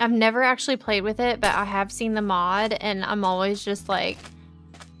 I've never actually played with it, but I have seen the mod and I'm always just like,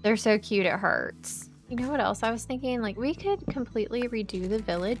 they're so cute it hurts. You know what else I was thinking? Like we could completely redo the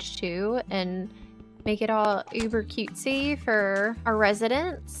village too and make it all uber cutesy for our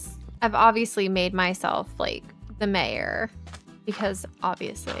residents. I've obviously made myself like the mayor because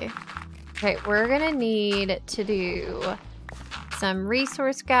obviously. Okay, we're gonna need to do some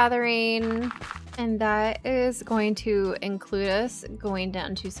resource gathering, and that is going to include us going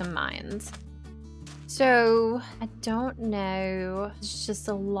down to some mines. So I don't know, it's just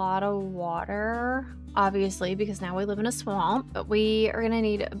a lot of water, obviously, because now we live in a swamp, but we are gonna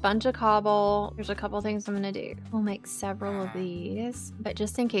need a bunch of cobble. There's a couple things I'm gonna do. We'll make several of these, but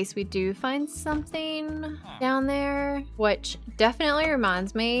just in case we do find something down there, which definitely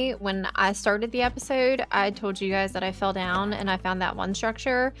reminds me, when I started the episode, I told you guys that I fell down and I found that one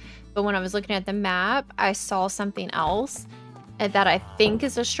structure, but when I was looking at the map, I saw something else that I think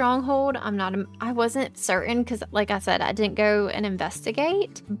is a stronghold. I wasn't certain because like I said, I didn't go and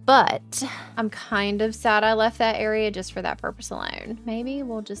investigate, but I'm kind of sad I left that area just for that purpose alone. Maybe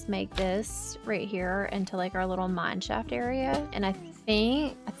we'll just make this right here into like our little mine shaft area. And I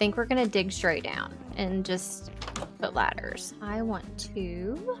think we're gonna dig straight down and just 6-foot ladders. I want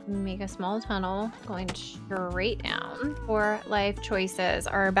to make a small tunnel going straight down. 4 life choices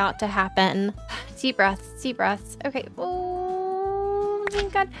are about to happen. Deep breaths, deep breaths. Okay. Oh,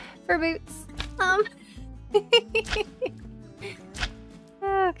 thank God for boots.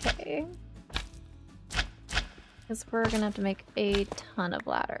 Okay. Because we're gonna have to make a ton of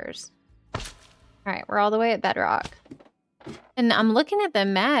ladders. All right, we're all the way at bedrock. And I'm looking at the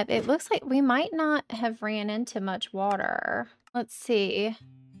map. It looks like we might not have ran into much water. Let's see.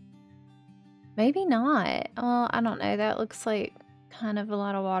 Maybe not. Well, I don't know. That looks like kind of a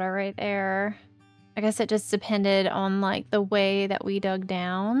lot of water right there. I guess it just depended on like the way that we dug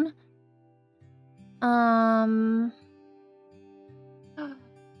down.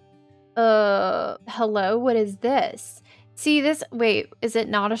 Hello, what is this? See this, wait, is it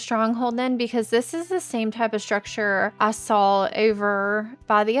not a stronghold then? Because this is the same type of structure I saw over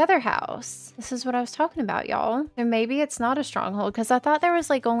by the other house. This is what I was talking about, y'all. And maybe it's not a stronghold because I thought there was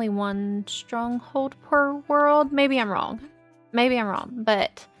like only 1 stronghold per world. Maybe I'm wrong. Maybe I'm wrong,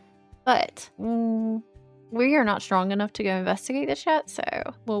 but we are not strong enough to go investigate this yet, so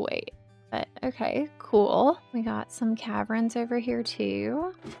we'll wait. But okay, cool. We got some caverns over here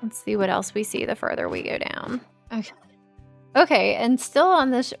too. Let's see what else we see the further we go down. Okay. Okay, and still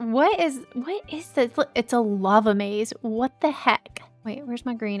on this, what is this? It's a lava maze. What the heck? Wait, where's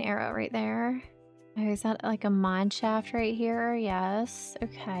my green arrow? Right there. Oh, is that like a mine shaft right here? Yes.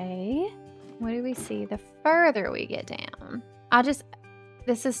 Okay. What do we see the further we get down?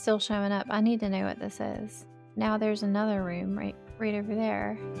 This is still showing up. I need to know what this is. Now there's another room right over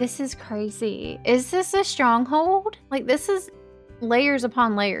there. This is crazy. Is this a stronghold? Like this is layers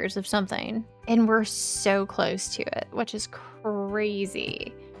upon layers of something. And we're so close to it, which is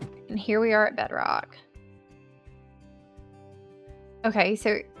crazy. And here we are at bedrock. Okay,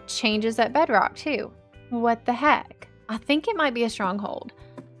 so it changes at bedrock too. What the heck? I think it might be a stronghold.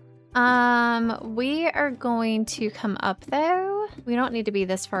 We are going to come up though. We don't need to be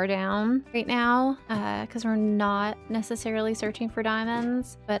this far down right now because we're not necessarily searching for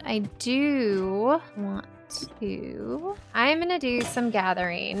diamonds, but I do want to. I'm gonna do some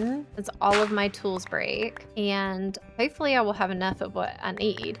gathering as all of my tools break, and hopefully I will have enough of what I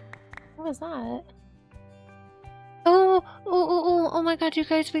need. What was that? Oh my God, you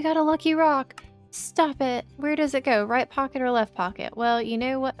guys, we got a lucky rock. Stop it. Where does it go? Right pocket or left pocket? Well, you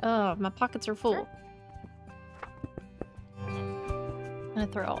know what? Oh, my pockets are full. I'm gonna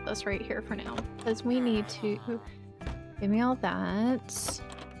throw all this right here for now because we need to give me all that.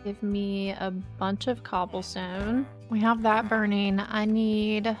 Give me a bunch of cobblestone. We have that burning. All right,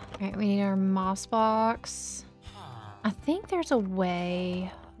 we need our moss box. I think there's a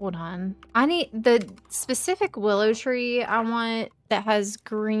way. Hold on. I need the specific willow tree I want that has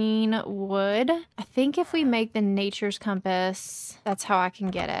green wood. I think if we make the nature's compass, that's how I can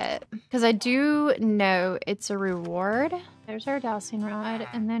get it. Because I do know it's a reward. There's our dowsing rod.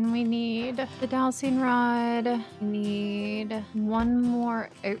 And then we need the dowsing rod. We need 1 more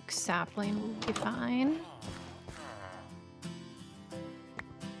oak sapling will be fine.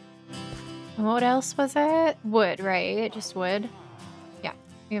 And what else was it? Wood, right? Just wood. Yeah,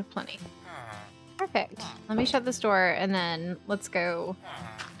 we have plenty. Perfect. Let me shut this door and then let's go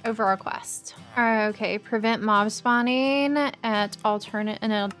over our quest. Okay, prevent mob spawning at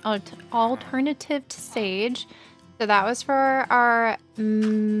alternative to sage. So that was for our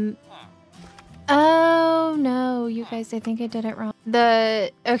oh no, you guys, I think I did it wrong.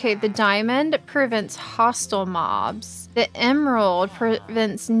 The diamond prevents hostile mobs. The emerald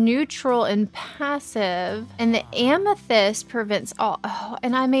prevents neutral and passive. And the amethyst prevents all. Oh,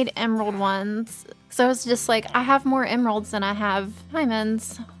 and I made emerald ones. So it's just like, I have more emeralds than I have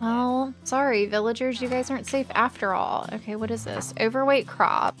diamonds. Well, sorry, villagers, you guys aren't safe after all. Okay, what is this? Overweight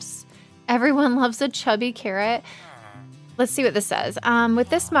crops. Everyone loves a chubby carrot. Let's see what this says. With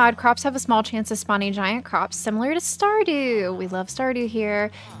this mod, crops have a small chance of spawning giant crops similar to Stardew. We love Stardew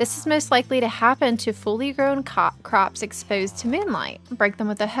here. This is most likely to happen to fully grown crops exposed to moonlight. Break them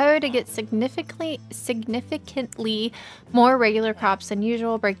with a hoe to get significantly more regular crops than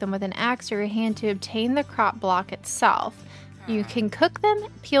usual. Break them with an axe or a hand to obtain the crop block itself. You can cook them,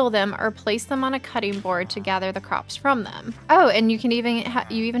 peel them, or place them on a cutting board to gather the crops from them. Oh, and you can even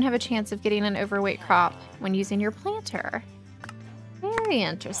have a chance of getting an overweight crop when using your planter. Very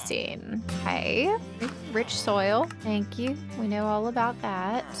interesting. Okay, rich soil. Thank you. We know all about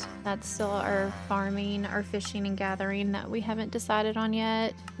that. That's still our farming, our fishing and gathering that we haven't decided on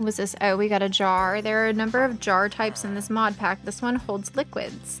yet. What was this? Oh, we got a jar. There are a number of jar types in this mod pack. This one holds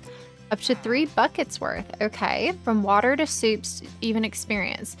liquids. Up to 3 buckets worth. Okay. From water to soups, even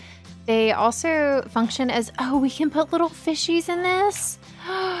experience. They also function as, oh, we can put little fishies in this.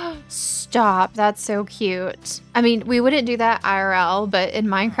 Stop, that's so cute. I mean, we wouldn't do that IRL, but in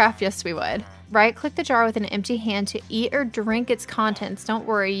Minecraft, yes, we would. Right click the jar with an empty hand to eat or drink its contents. Don't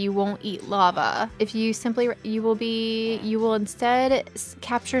worry, you won't eat lava. If you simply, you will instead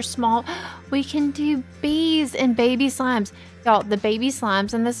capture small, we can do bees and baby slimes. Y'all, the baby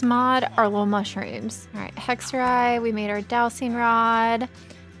slimes in this mod are little mushrooms. All right, hexeri, we made our dowsing rod.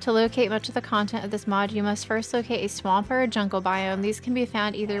 To locate much of the content of this mod, you must first locate a swamp or a jungle biome. These can be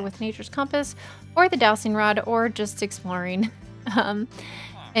found either with nature's compass or the dowsing rod or just exploring.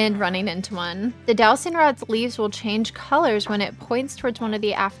 And running into one. The dowsing rod's leaves will change colors when it points towards one of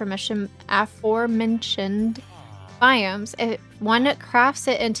the aforementioned biomes. If one crafts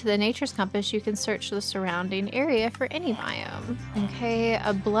it into the nature's compass, you can search the surrounding area for any biome. Okay,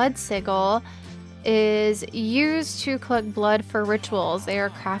 a blood sigil is used to collect blood for rituals. They are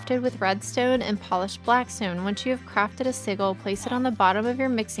crafted with redstone and polished blackstone. Once you have crafted a sigil, place it on the bottom of your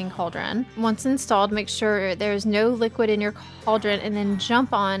mixing cauldron. Once installed, make sure there's no liquid in your cauldron and then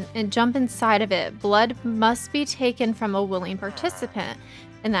jump inside of it. Blood must be taken from a willing participant,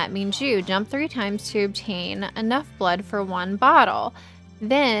 and that means you. Jump 3 times to obtain enough blood for 1 bottle.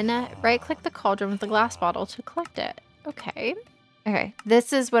 Then right-click the cauldron with the glass bottle to collect it. Okay. Okay,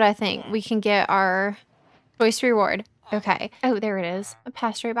 this is what I think. We can get our choice reward. Okay. Oh, there it is. I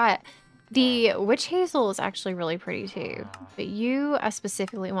passed right by it. The witch hazel is actually really pretty too. But you, I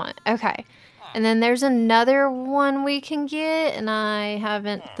specifically want. Okay. And then there's another one we can get, and I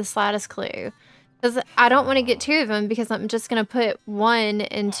haven't the slightest clue. Because I don't want to get 2 of them because I'm just going to put 1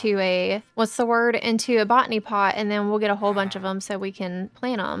 into a, what's the word, into a botany pot, and then we'll get a whole bunch of them so we can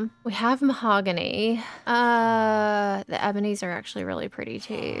plant them. We have mahogany. The ebonies are actually really pretty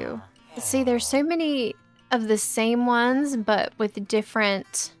too. See, there's so many of the same ones, but with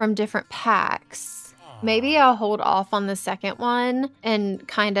from different packs. Maybe I'll hold off on the second one, and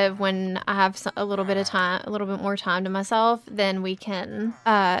kind of when I have a little bit more time to myself, then we can,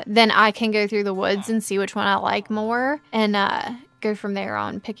 then I can go through the woods and see which one I like more, and go from there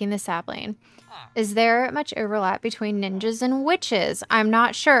on picking the sapling. Is there much overlap between ninjas and witches? I'm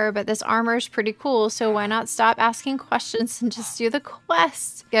not sure, but this armor is pretty cool, so why not stop asking questions and just do the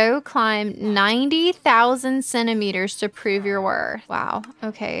quest? Go climb 90,000 centimeters to prove your worth. Wow.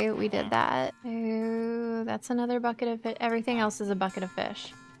 Okay, we did that. Oh, that's another bucket of fish. Everything else is a bucket of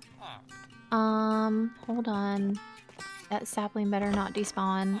fish. Hold on. That sapling better not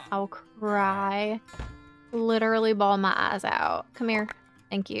despawn. I'll cry. Literally bawl my eyes out. Come here.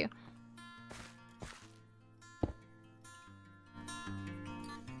 Thank you.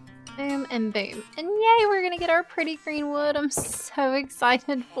 Boom and boom. And yay, we're gonna get our pretty green wood. I'm so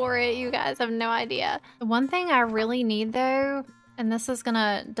excited for it. You guys have no idea. The one thing I really need though, and this is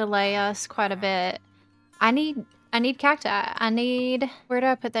gonna delay us quite a bit, I need cacti. Where do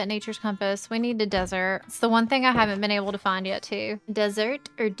I put that nature's compass? We need a desert. It's the one thing I haven't been able to find yet too. Desert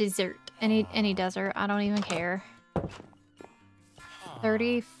or dessert? Any desert. I don't even care.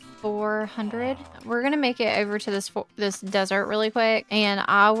 3,400. We're gonna make it over to this desert really quick, and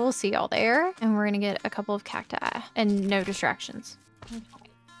I will see y'all there. And we're gonna get a couple of cacti and no distractions.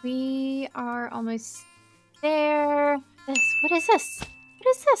 Okay. We are almost there. What is this? What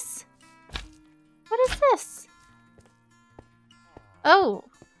is this? What is this? Oh,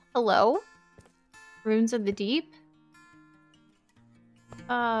 hello. Runes of the Deep.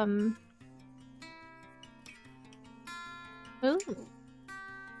 Ooh.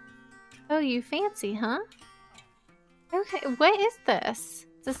 Oh, you fancy, huh? Okay, what is this?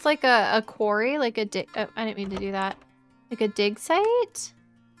 Is this like a quarry? Like a dig? Oh, I didn't mean to do that. Like a dig site?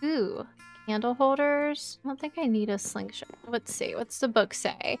 Ooh, candle holders. I don't think I need a slingshot. Let's see, what's the book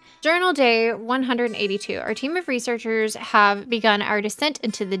say? Journal day 182. Our team of researchers have begun our descent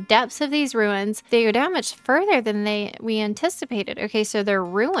into the depths of these ruins. They go down much further than we anticipated. Okay, so they're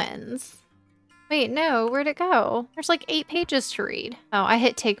ruins. Wait, no, where'd it go? There's like 8 pages to read. Oh, I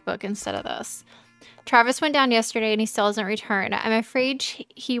hit take book instead of this. Travis went down yesterday and he still hasn't returned. I'm afraid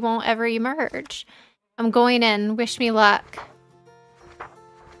he won't ever emerge. I'm going in. Wish me luck.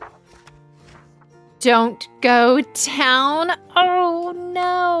 Don't go down. Oh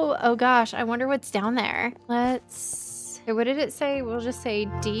no. Oh gosh, I wonder what's down there. Let's, what did it say? We'll just say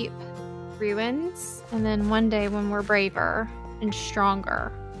deep ruins. And then one day when we're braver and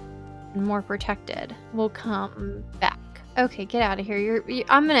stronger and more protected, we'll come back. Okay, get out of here.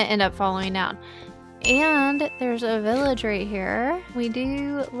 I'm gonna end up following down. And there's a village right here. We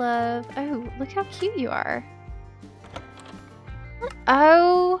do love, oh, look how cute you are.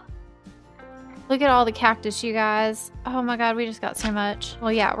 Oh, Look at all the cactus, you guys. Oh my god, we just got so much. Well,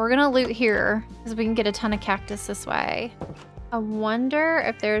 yeah, we're gonna loot here because we can get a ton of cactus this way. I wonder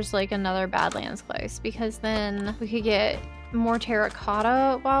if there's like another Badlands close, because then we could get more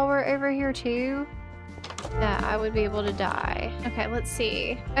terracotta while we're over here too. That I would be able to die. Okay, let's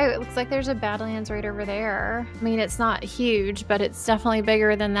see. Oh, it looks like there's a Badlands right over there. I mean, it's not huge, but it's definitely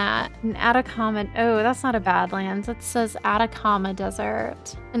bigger than that. An Atacama. Oh, that's not a Badlands. It says Atacama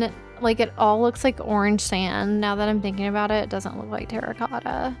Desert. And it all looks like orange sand. Now that I'm thinking about it, it doesn't look like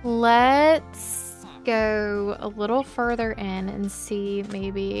terracotta. Let's go a little further in and see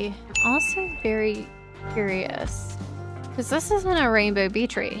maybe. I'm also very curious because this isn't a rainbow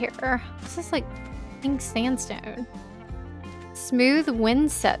beach right here. This is like pink sandstone. Smooth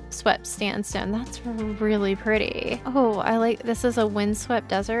windswept sandstone. That's really pretty. Oh, I like, this is a windswept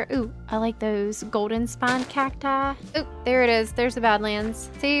desert. Ooh, I like those golden spine cacti. Ooh, there it is. There's the Badlands.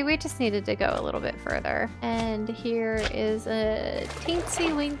 See, we just needed to go a little bit further. And here is a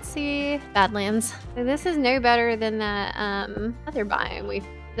teensy weensy Badlands. So this is no better than that other biome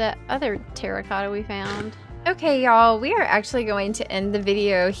the other terracotta we found. Okay, y'all, we are actually going to end the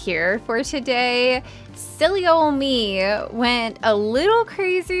video here for today. Silly old me went a little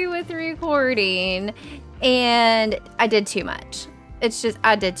crazy with recording and I did too much. It's just,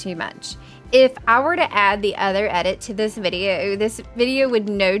 I did too much. If I were to add the other edit to this video would,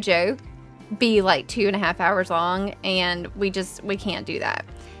 no joke, be like 2.5 hours long, and we can't do that.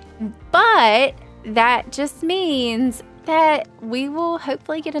 But that just means that we will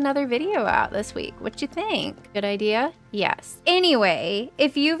hopefully get another video out this week. What you think? Good idea? Yes. Anyway,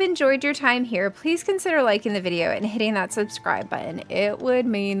 if you've enjoyed your time here, please consider liking the video and hitting that subscribe button. It would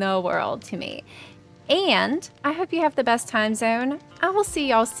mean the world to me. And I hope you have the best time zone. I will see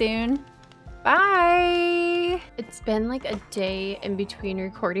y'all soon. Bye. It's been like a day in between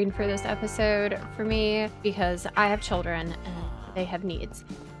recording for this episode for me because I have children and they have needs.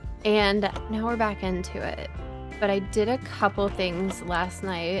 And now we're back into it. But I did a couple things last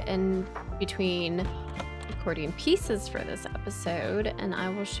night in between recording pieces for this episode, and I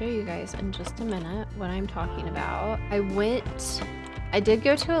will show you guys in just a minute what I'm talking about. I did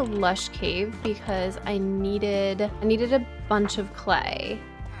go to a lush cave because I needed a bunch of clay,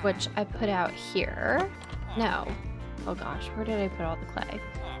 which I put out here. No. Oh gosh, where did I put all the clay?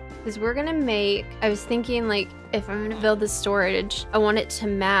 Because we're gonna make, I was thinking like if I'm gonna build the storage, I want it to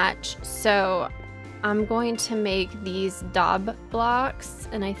match. So I'm going to make these daub blocks,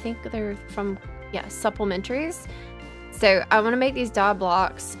 and I think they're from, yeah, supplementaries. So I want to make these daub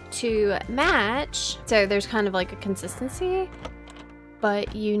blocks to match. So there's kind of like a consistency,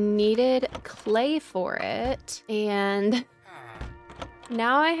 but you needed clay for it. And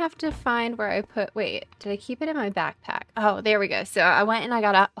now I have to find where I put, wait, did I keep it in my backpack? Oh, there we go. So I went and I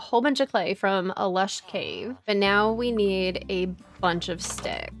got a whole bunch of clay from a lush cave, but now we need a bunch of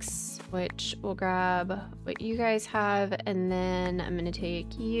sticks, which we'll grab what you guys have, and then I'm gonna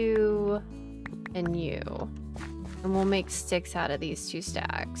take you and you, and we'll make sticks out of these 2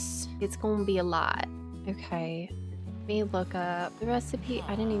 stacks. It's gonna be a lot. Okay, let me look up the recipe.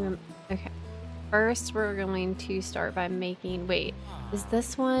 I didn't even, okay. First, we're going to start by making, wait, is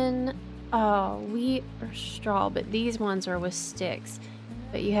this one, oh, wheat or straw, but these ones are with sticks,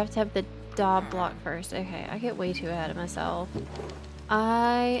 but you have to have the daub block first. Okay, I get way too ahead of myself.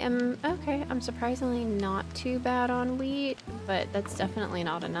 I'm surprisingly not too bad on wheat, but that's definitely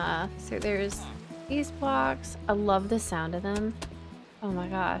not enough. So there's these blocks. I love the sound of them. Oh my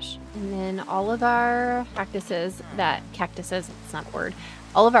gosh. And then all of our cactuses, it's not a word,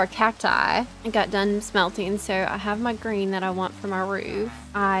 all of our cacti, I got done smelting. So I have my green that I want for my roof.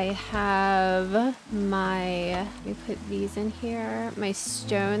 I have let me put these in here, my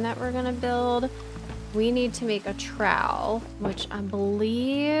stone that we're gonna build. We need to make a trowel, which I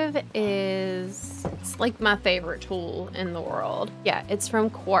believe it's like my favorite tool in the world. Yeah, it's from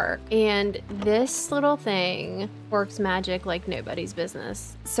Quark. And this little thing works magic like nobody's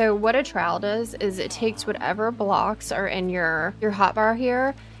business. So what a trowel does is it takes whatever blocks are in your hotbar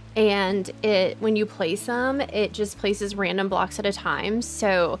here, and when you place them, it just places random blocks at a time.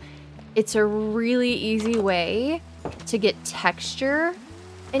 So it's a really easy way to get texture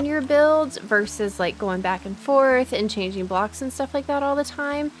in your builds versus like going back and forth and changing blocks and stuff like that all the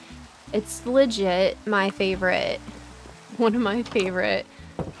time. It's legit one of my favorite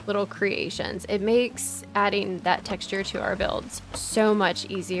little creations. It makes adding that texture to our builds so much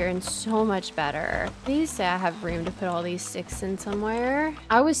easier and so much better. Please say I have room to put all these sticks in somewhere.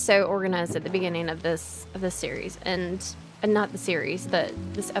 I was so organized at the beginning of this series, and not the series,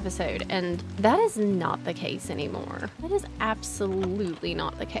 this episode, and that is not the case anymore. That is absolutely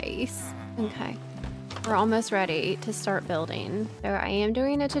not the case. Okay, we're almost ready to start building. So I am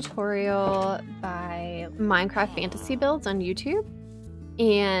doing a tutorial by Minecraft Fantasy Builds on YouTube,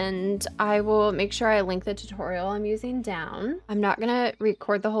 and I will make sure I link the tutorial I'm using down. I'm not gonna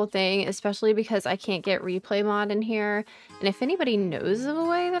record the whole thing, especially because I can't get replay mod in here. And if anybody knows of a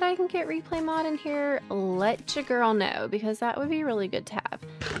way that I can get replay mod in here, let your girl know, because that would be really good to have.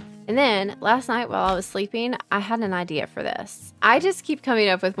 And then last night while I was sleeping, I had an idea for this. I just keep coming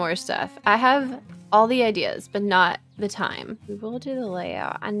up with more stuff. I have all the ideas, but not the time. We will do the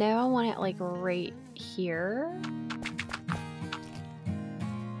layout. I know I want it like right here.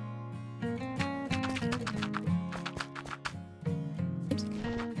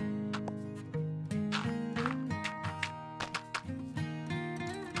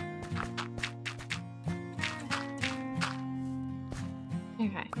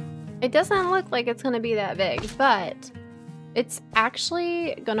 Okay. It doesn't look like it's going to be that big, but it's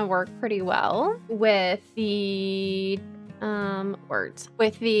actually going to work pretty well with the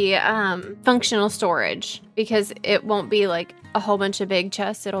functional storage, because it won't be like a whole bunch of big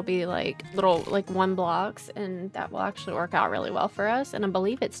chests. It'll be like little, like 1 blocks, and that will actually work out really well for us. And I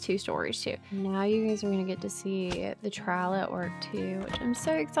believe it's 2 stories too. Now you guys are going to get to see the trowel at work too, which I'm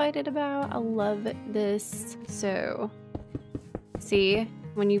so excited about. I love this. So see,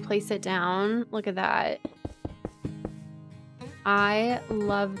 when you place it down, look at that. I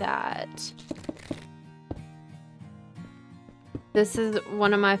love that. This is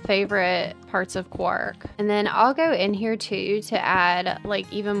one of my favorite parts of Quark. And then I'll go in here too to add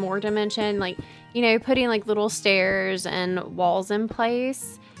like even more dimension, like, you know, putting like little stairs and walls in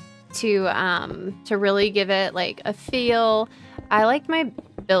place to really give it like a feel. I like my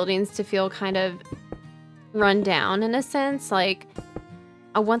buildings to feel kind of run down in a sense. Like,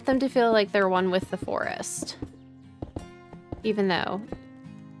 I want them to feel like they're one with the forest, even though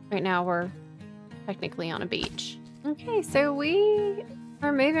right now we're technically on a beach. Okay, so we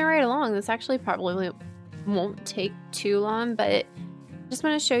are moving right along. This actually probably won't take too long, but I just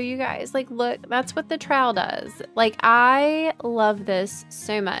want to show you guys, like, look, that's what the trowel does. Like, I love this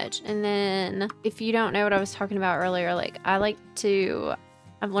so much. And then if you don't know what I was talking about earlier, like,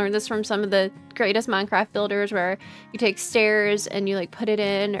 I've learned this from some of the greatest Minecraft builders, where you take stairs and you like put it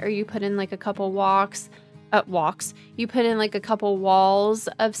in, or you put in like a couple you put in like a couple walls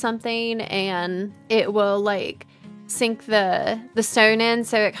of something, and it will like sink the stone in,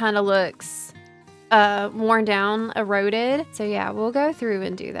 so it kind of looks worn down, eroded. So yeah, we'll go through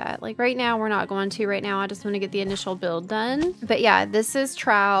and do that. Like right now, we're not going to. Right now, I just want to get the initial build done. But yeah, this is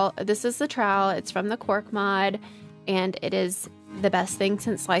trowel. This is the trowel. It's from the Quark mod, and it is the best thing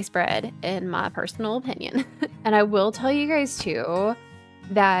since sliced bread, in my personal opinion. And I will tell you guys too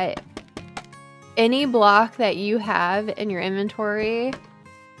that any block that you have in your inventory,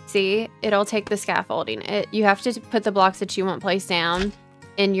 see, it'll take the scaffolding. You have to put the blocks that you want placed down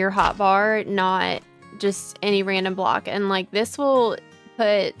in your hotbar, not just any random block. And like this will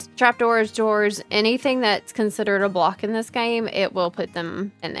put trapdoors, doors, anything that's considered a block in this game, it will put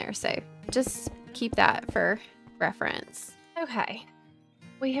them in there. So just keep that for reference. Okay,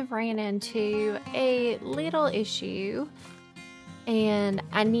 we have ran into a little issue, and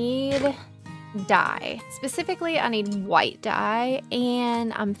I need dye. Specifically, I need white dye,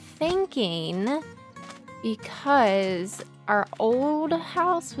 and I'm thinking, because our old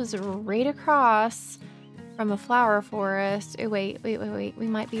house was right across from a flower forest. Oh, wait. We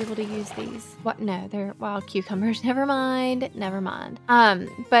might be able to use these. What? No, they're wild cucumbers. Never mind.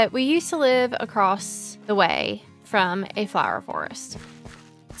 But we used to live across the way from a flower forest.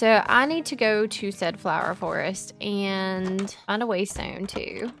 So I need to go to said flower forest and find a waystone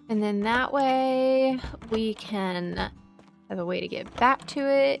too. And then that way we can have a way to get back to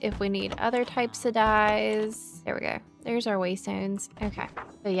it if we need other types of dyes. There we go. There's our waystones. Okay.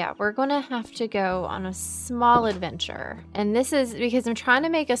 But yeah, we're gonna have to go on a small adventure. And this is because I'm trying to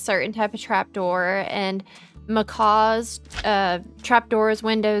make a certain type of trapdoor, and Macaw's trapdoors,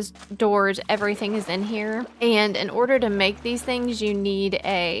 windows, doors, everything is in here. And in order to make these things, you need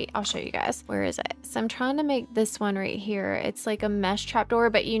I'll show you guys. Where is it? So I'm trying to make this one right here. It's like a mesh trapdoor,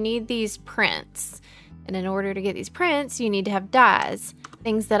 but you need these prints. And in order to get these prints, you need to have dyes,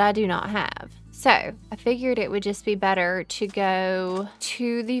 things that I do not have. So I figured it would just be better to go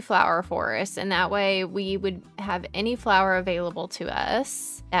to the flower forest, and that way we would have any flower available to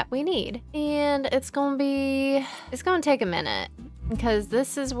us that we need. And it's gonna take a minute. because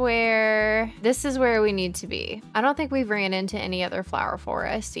this is where we need to be. I don't think we've ran into any other flower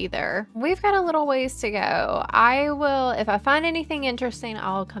forests either. We've got a little ways to go. I will, if I find anything interesting,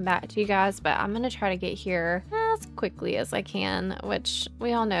 I'll come back to you guys, but I'm gonna try to get here as quickly as I can, which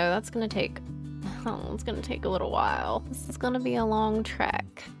we all know that's gonna take, oh, it's gonna take a little while. This is gonna be a long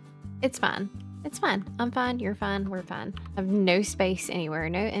trek. It's fine. It's fine. I'm fine. You're fine. We're fine. I have no space anywhere.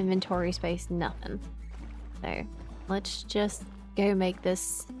 No inventory space. Nothing. So let's just go make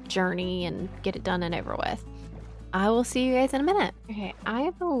this journey and get it done and over with. I will see you guys in a minute. Okay,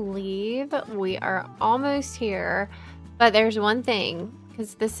 I believe we are almost here, but there's one thing,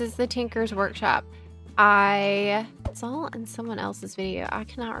 because this is the Tinker's Workshop. I saw in someone else's video, I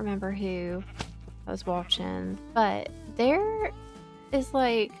cannot remember who I was watching, but there is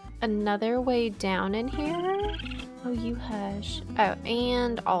like another way down in here. Oh, you hush. Oh,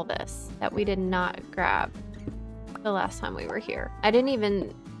 and all this that we did not grab the last time we were here. I didn't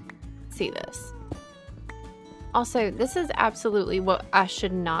even see this. Also, this is absolutely what I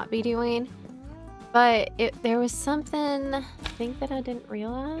should not be doing, but there was something I think that I didn't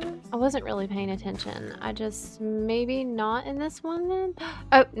realize. I wasn't really paying attention. I just, maybe not in this one then.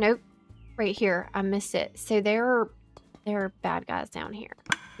 Oh, nope. Right here. I missed it. So there are bad guys down here.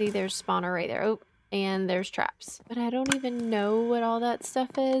 See, there's spawner right there. Oh, and there's traps. But I don't even know what all that stuff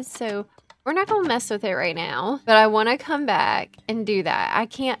is, so we're not gonna mess with it right now. But I want to come back and do that.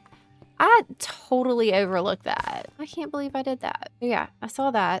 I totally overlooked that. I can't believe I did that. But yeah, I saw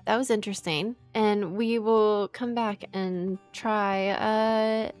that. That was interesting. And we will come back and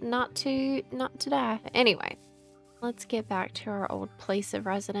try not to die. Anyway, let's get back to our old place of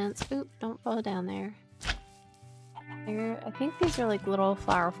residence. Oop, don't fall down there. I think these are like little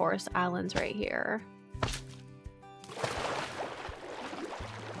flower forest islands right here.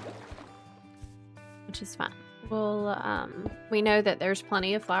 Which is fun. We know that there's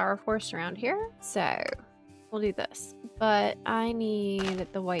plenty of flower forest around here, so we'll do this. But I need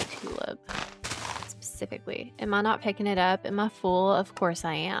the white tulip specifically. Am I not picking it up? Am I full? Of course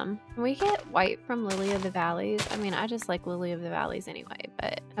I am. Can we get white from Lily of the Valleys? I mean, I just like Lily of the Valleys anyway,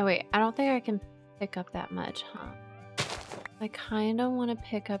 but oh wait, I don't think I can pick up that much, huh? I kind of want to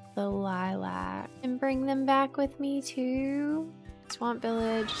pick up the lilac and bring them back with me too. Swamp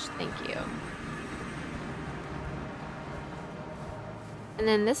Village, thank you. And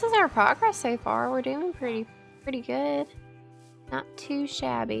then this is our progress so far. We're doing pretty good. Not too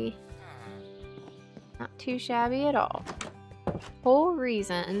shabby. Not too shabby at all. Whole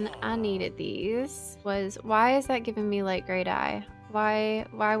reason I needed these was, why is that giving me light gray dye? Why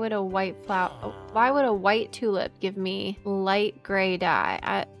would a white tulip give me light gray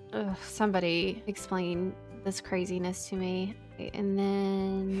dye? Somebody explain this craziness to me. Okay, and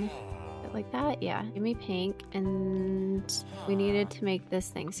then like that, yeah, give me pink. And we needed to make this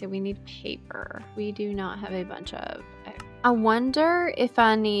thing, so we need paper. We do not have a bunch of. I wonder if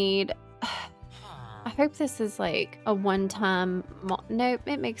I need, I hope this is like a one-time, nope,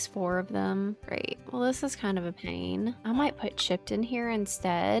 it makes 4 of them. Great. Well, this is kind of a pain. I might put chipped in here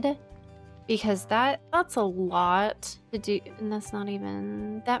instead, because that's a lot to do, and that's not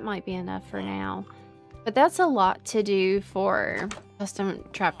even, that might be enough for now. But that's a lot to do for custom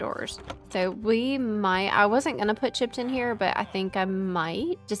trapdoors. So we might, I wasn't gonna put chipped in here, but I think I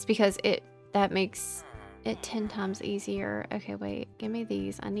might, just because that makes it 10 times easier. Okay, wait, give me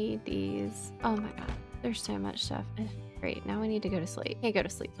these. I need these. Oh my god, there's so much stuff. Great, now we need to go to sleep. Can't go to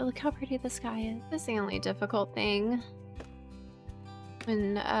sleep. But look how pretty the sky is. This is the only difficult thing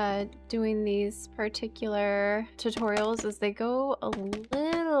when doing these particular tutorials, is they go a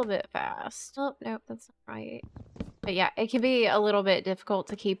little bit fast. Oh, nope, that's not right. But yeah, it can be a little bit difficult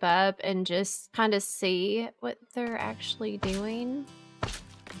to keep up and just kind of see what they're actually doing.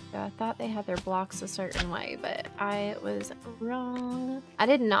 So I thought they had their blocks a certain way, but I was wrong. I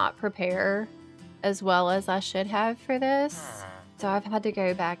did not prepare as well as I should have for this. So I've had to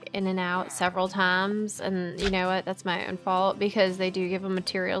go back in and out several times, and you know what, that's my own fault, because they do give a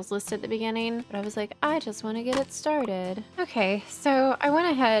materials list at the beginning, but I was like, I just want to get it started. Okay, so I went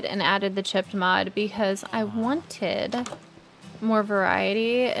ahead and added the chipped mod because I wanted more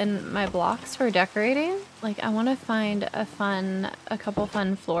variety in my blocks for decorating. Like, I want to find a couple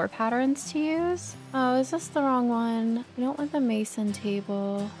fun floor patterns to use. Oh, is this the wrong one? I don't want the mason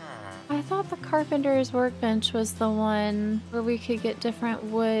table. I thought the carpenter's workbench was the one where we could get different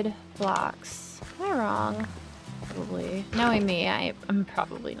wood blocks. Am I wrong? Probably. Knowing me, I'm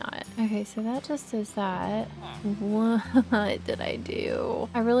probably not. Okay, so that just is that. What did I do?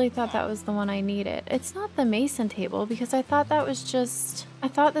 I really thought that was the one I needed. It's not the mason table because I thought that was just, I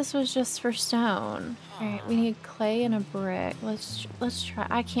thought this was just for stone. All right, we need clay and a brick. Let's try.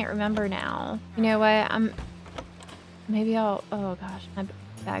 I can't remember now. You know what? Maybe I'll, oh gosh, my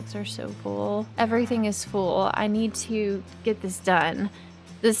bags are so full. Everything is full. I need to get this done.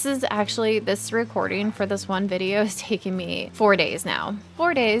 This is actually, this recording for this one video is taking me 4 days now.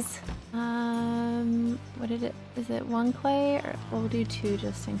 4 days. What did it, is it 1 clay? Or we'll do 2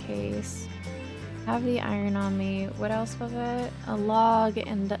 just in case. Have the iron on me. What else was it? A log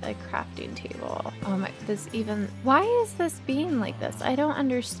and a crafting table. Oh my, this even, why is this being like this? I don't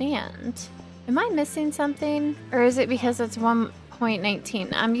understand. Am I missing something? Or is it because it's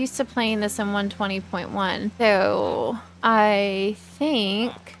 1.19? I'm used to playing this in 120.1. So I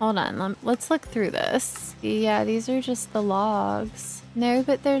think, hold on, let's look through this. Yeah, these are just the logs. No,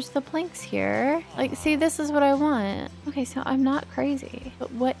 but there's the planks here. Like, see, this is what I want. Okay, so I'm not crazy.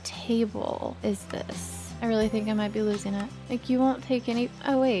 But what table is this? I really think I might be losing it. Like, you won't take any,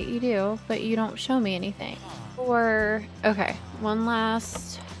 oh wait, you do, but you don't show me anything. Or, okay, one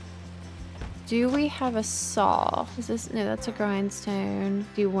last. Do we have a saw? Is this, no, that's a grindstone.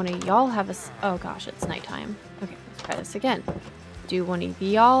 Do one of y'all have a, oh gosh, it's nighttime. Okay, let's try this again. Do one of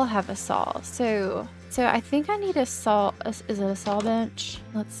y'all have a saw? So I think I need a saw, is it a saw bench?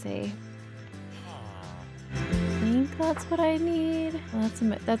 Let's see. I think that's what I need. Well,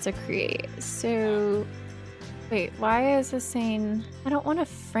 that's a create. So, wait, why is this saying, I don't want a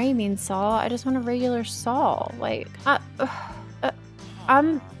framing saw, I just want a regular saw. Like,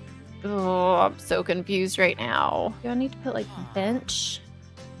 I'm so confused right now. Do I need to put like bench?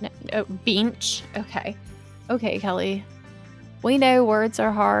 No, bench. Okay. Okay, Kelly. We know words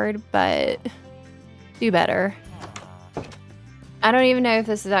are hard, but do better. I don't even know if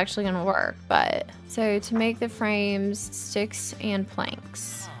this is actually gonna work, but so to make the frames, sticks and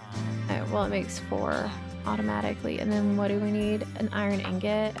planks. Oh, well, it makes 4 automatically. And then what do we need? An iron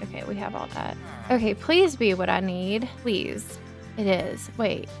ingot. Okay, we have all that. Okay, please be what I need. Please. It is.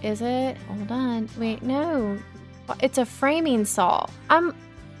 Wait, is it? Hold on. Wait, no. It's a framing saw.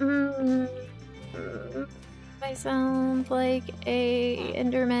 I sound like a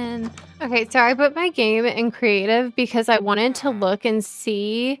Enderman. Okay, so I put my game in creative because I wanted to look and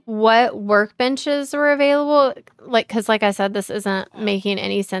see what workbenches were available. Because like I said, this isn't making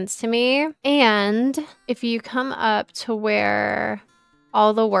any sense to me. And if you come up to where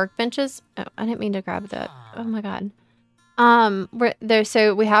all the workbenches, oh, I didn't mean to grab that. Oh my God.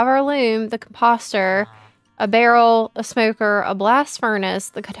 So we have our loom, the composter, a barrel, a smoker, a blast furnace,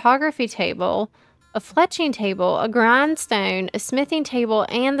 the cartography table, a fletching table, a grindstone, a smithing table,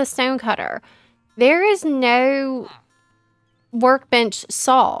 and the stone cutter. There is no workbench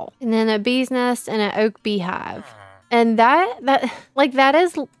saw, and then a bee's nest and an oak beehive. And that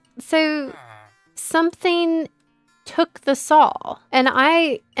is, so something took the saw. And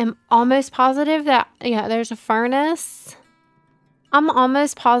I am almost positive that, yeah, there's a furnace. I'm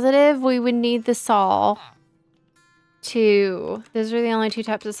almost positive we would need the saw to, those are the only 2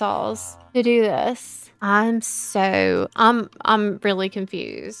 types of saws to do this. I'm really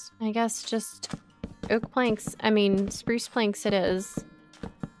confused. I guess just oak planks, I mean, spruce planks it is.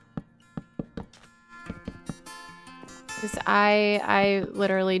 Because I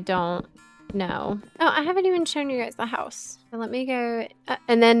literally don't know. Oh, I haven't even shown you guys the house. So let me go.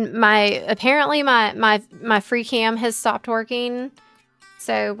 And then apparently my free cam has stopped working.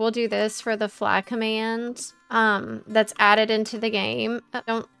 So we'll do this for the flag command that's added into the game.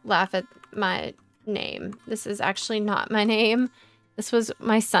 Don't laugh at my name. This is actually not my name. This was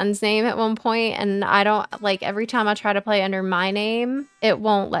my son's name at one point, and I don't, like, every time I try to play under my name, it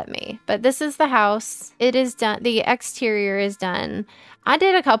won't let me. But this is the house. It is done. The exterior is done. I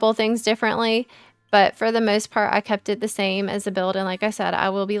did a couple things differently, but for the most part, I kept it the same as the build. And like I said, I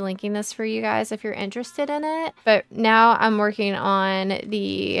will be linking this for you guys if you're interested in it. But now I'm working on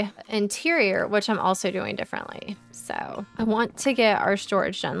the interior, which I'm also doing differently. So I want to get our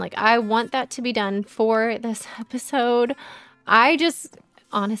storage done. Like, I want that to be done for this episode.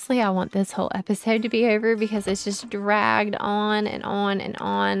 Honestly, I want this whole episode to be over because it's just dragged on and on and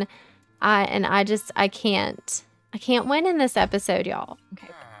on. I can't win in this episode, y'all.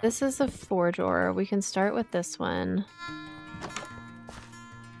 Okay. This is a 4-drawer. We can start with this one.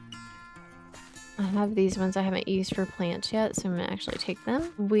 I have these ones I haven't used for plants yet, so I'm gonna actually take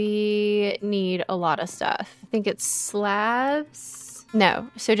them. We need a lot of stuff. I think it's slabs. No,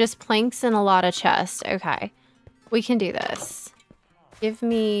 so just planks and a lot of chests. Okay, we can do this. Give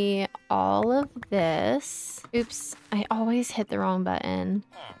me all of this. Oops, I always hit the wrong button.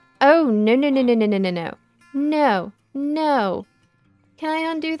 Oh, no, no, no, no, no, no, no, no. No, no. Can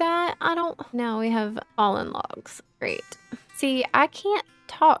I undo that? I don't. Now we have fallen logs. Great. See, I can't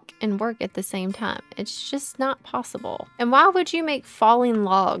talk and work at the same time. It's just not possible. And why would you make falling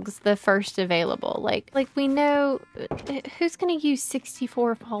logs the first available? Like we know who's gonna use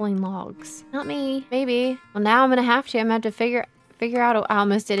 64 falling logs? Not me. Maybe. Well, now I'm gonna have to. I'm gonna have to figure out. I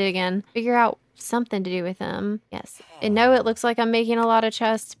almost did it again. Figure out something to do with them. Yes. And no, it looks like I'm making a lot of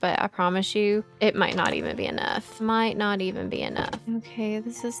chests, but I promise you, it might not even be enough. Might not even be enough. Okay,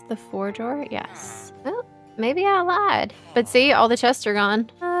 this is the 4-drawer. Yes. Oh. Maybe I lied. But see, all the chests are gone.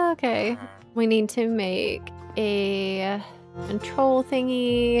 Okay. We need to make a control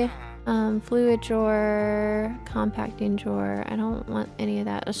thingy, fluid drawer, compacting drawer. I don't want any of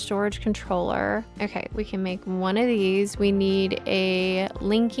that. A storage controller. Okay, we can make one of these. We need a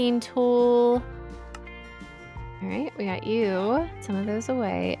linking tool. All right, we got you. Some of those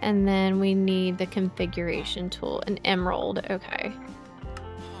away. And then we need the configuration tool, an emerald. Okay.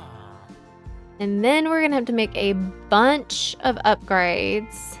 And then we're gonna have to make a bunch of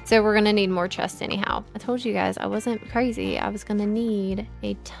upgrades. So we're gonna need more chests anyhow. I told you guys I wasn't crazy. I was gonna need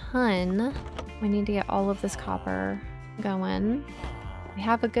a ton. We need to get all of this copper going. We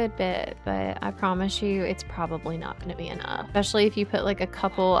have a good bit, but I promise you it's probably not gonna be enough. Especially if you put like a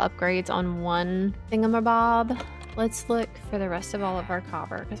couple upgrades on one thingamabob. Let's look for the rest of all of our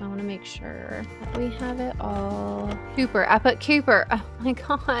copper because I want to make sure that we have it all. Cooper. I put Cooper. Oh my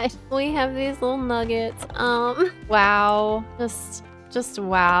god. We have these little nuggets. Wow. Just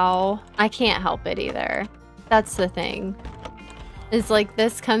wow. I can't help it either. That's the thing. It's like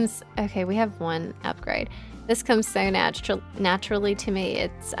this comes... Okay, we have one upgrade. This comes so naturally to me,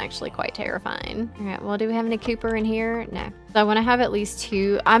 it's actually quite terrifying. All right, well, do we have any Cooper in here? No. So I want to have at least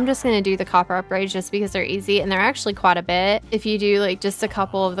 2. I'm just going to do the copper upgrades just because they're easy, and they're actually quite a bit if you do like just a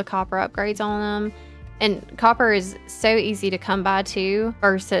couple of the copper upgrades on them. And copper is so easy to come by too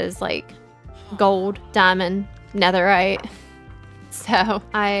versus like gold, diamond, netherite. So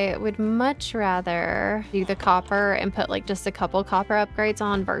I would much rather do the copper and put like just a couple copper upgrades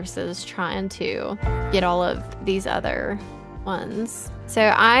on versus trying to get all of these other ones. So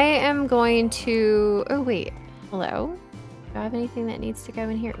I am going to, oh wait, hello? Do I have anything that needs to go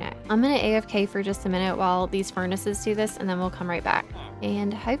in here? No. I'm gonna AFK for just a minute while these furnaces do this and then we'll come right back.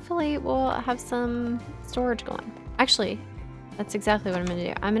 And hopefully we'll have some storage going. Actually, that's exactly what I'm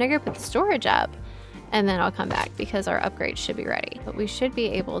gonna do. I'm gonna go put the storage up and then I'll come back because our upgrade should be ready. But we should be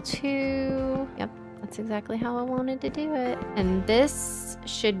able to, yep, that's exactly how I wanted to do it. And this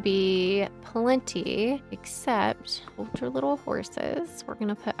should be plenty, except hold your little horses. We're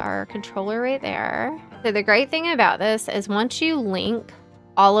gonna put our controller right there. So the great thing about this is once you link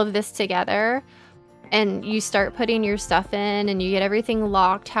all of this together and you start putting your stuff in and you get everything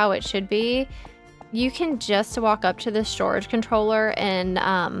locked how it should be, you can just walk up to the storage controller and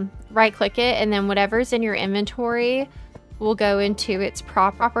right click it, and then whatever's in your inventory will go into its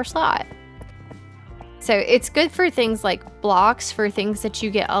proper slot. So it's good for things like blocks, for things that you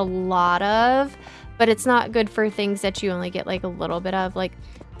get a lot of, but it's not good for things that you only get like a little bit of, like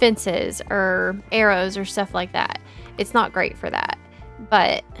fences or arrows or stuff like that. It's not great for that,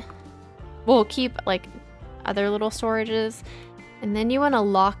 but we'll keep like other little storages. And then you want to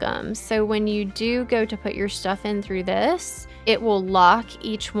lock them. So when you do go to put your stuff in through this, it will lock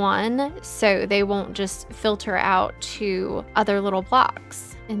each one so they won't just filter out to other little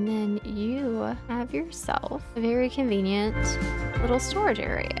blocks. And then you have yourself a very convenient little storage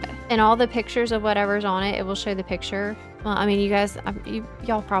area. And all the pictures of whatever's on it, it will show the picture. Well, I mean, you guys,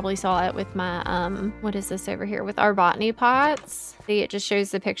 y'all probably saw it with my, what is this over here? With our botany pots. See, it just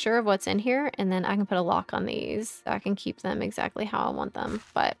shows the picture of what's in here. And then I can put a lock on these so I can keep them exactly how I want them.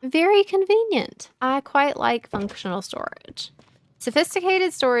 But very convenient. I quite like functional storage.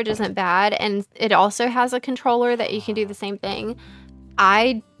 Sophisticated storage isn't bad. And it also has a controller that you can do the same thing.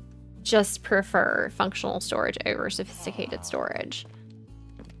 I just prefer functional storage over sophisticated storage.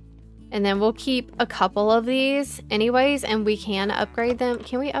 And then we'll keep a couple of these anyways, and we can upgrade them.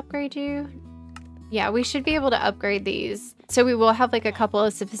 Can we upgrade you? Yeah, we should be able to upgrade these. So we will have like a couple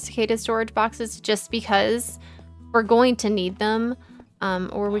of sophisticated storage boxes just because we're going to need them.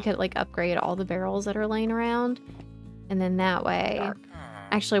 Or we could like upgrade all the barrels that are laying around. And then that way,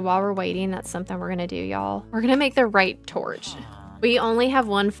 actually while we're waiting, that's something we're gonna do, y'all. We're gonna make the right torch. We only have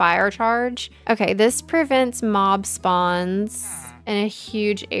one fire charge. Okay, this prevents mob spawns in a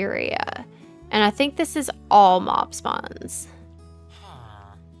huge area. And I think this is all mob spawns.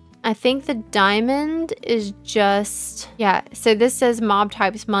 I think the diamond is just, yeah. So this says mob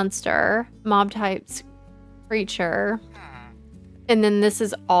types monster, mob types creature. And then this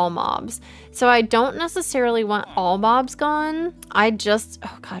is all mobs. So I don't necessarily want all mobs gone. I just,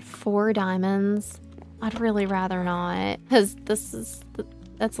 oh God, 4 diamonds. I'd really rather not, because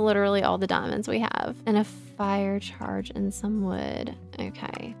that's literally all the diamonds we have. And a fire charge and some wood.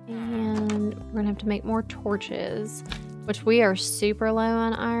 Okay. And we're gonna have to make more torches, which we are super low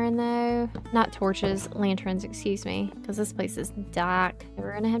on iron though. Not torches, lanterns, excuse me, because this place is dark.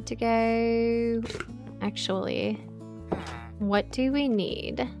 We're gonna have to go, actually, what do we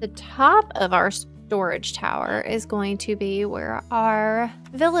need? The top of our storage tower is going to be where our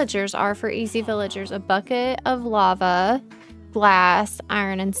villagers are for easy villagers. A bucket of lava, glass,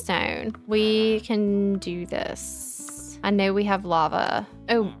 iron, and stone. We can do this. I know we have lava.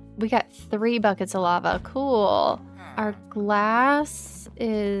 Oh, we got 3 buckets of lava. Cool. Our glass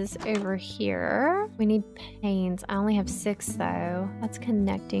is over here. We need panes. I only have 6 though. That's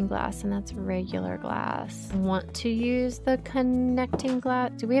connecting glass and that's regular glass. I want to use the connecting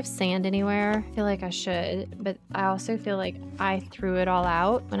glass. Do we have sand anywhere? I feel like I should, but I also feel like I threw it all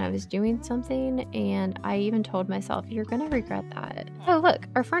out when I was doing something, and I even told myself, you're gonna regret that. Oh look,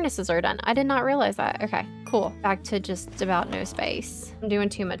 our furnaces are done. I did not realize that. Okay, cool. Back to just about no space. I'm doing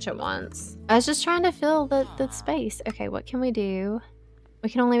too much at once. I was just trying to fill the space. Okay, what can we do? We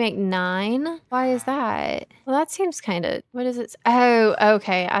can only make 9. Why is that? Well, that seems kind of, what is it? Oh,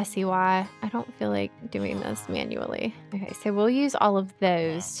 okay. I see why. I don't feel like doing this manually. Okay, so we'll use all of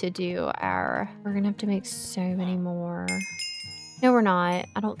those to do our, we're gonna have to make so many more. No, we're not.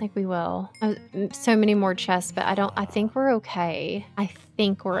 I don't think we will. So many more chests, but I think we're okay. I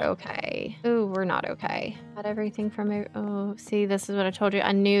think we're okay. Oh, we're not okay. Got everything from, oh, see, this is what I told you.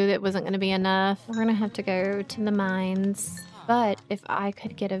 I knew that wasn't gonna be enough. We're gonna have to go to the mines. But if I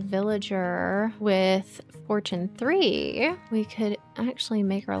could get a villager with Fortune 3, we could actually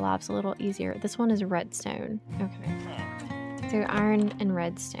make our lives a little easier. This one is redstone. Okay. So iron and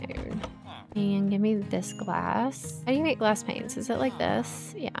redstone. And give me this glass. How do you make glass panes? Is it like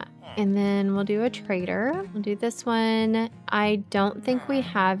this? Yeah. And then we'll do a trader. We'll do this one. I don't think we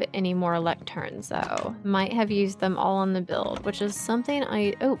have any more lecterns though. Might have used them all on the build, which is something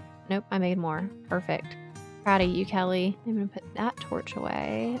oh, nope, I made more. Perfect. Proud of you, Kelly. I'm gonna put that torch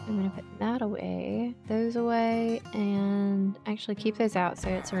away. I'm gonna put that away, those away, and actually keep those out so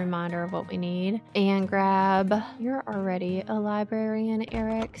it's a reminder of what we need. And grab, you're already a librarian,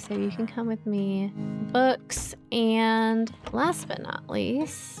 Eric, so you can come with me. Books, and last but not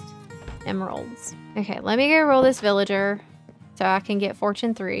least, emeralds. Okay, let me go roll this villager so I can get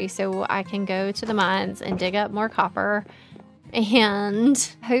Fortune 3 so I can go to the mines and dig up more copper. And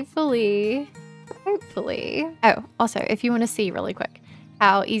hopefully, oh, also, if you want to see really quick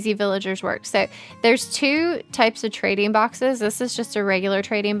how easy villagers work. So there's 2 types of trading boxes. This is just a regular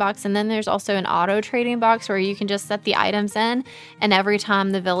trading box. And then there's also an auto trading box where you can just set the items in, and every time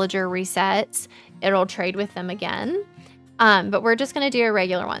the villager resets, it'll trade with them again. But we're just going to do a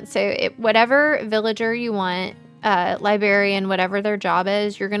regular one. So whatever villager you want, librarian, whatever their job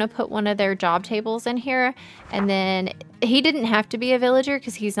is, you're going to put one of their job tables in here. And then he didn't have to be a villager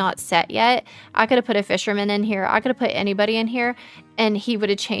because he's not set yet. I could have put a fisherman in here. I could have put anybody in here and he would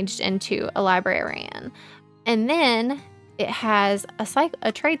have changed into a librarian. And then it has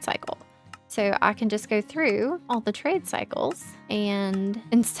a trade cycle. So I can just go through all the trade cycles, and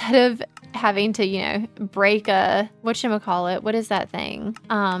instead of having to, you know, break a, whatchamacallit, what is that thing?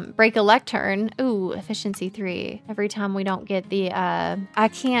 Break a lectern. Ooh, efficiency 3. Every time we don't get the, I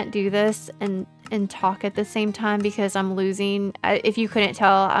can't do this and talk at the same time because I'm losing, if you couldn't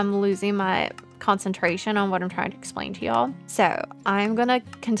tell, I'm losing my concentration on what I'm trying to explain to y'all. So I'm gonna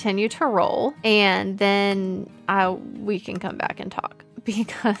continue to roll, and then we can come back and talk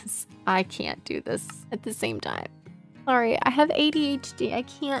because I can't do this at the same time. Sorry, I have ADHD. I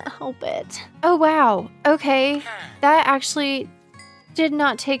can't help it. Oh, wow. Okay. That actually did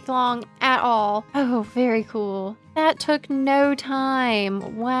not take long at all. Oh, very cool. That took no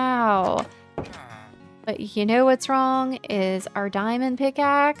time. Wow. But you know what's wrong is our diamond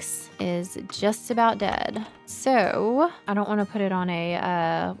pickaxe is just about dead. So I don't want to put it on a,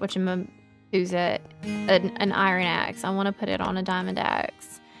 an iron axe. I want to put it on a diamond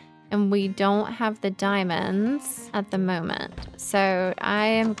axe. And we don't have the diamonds at the moment. So I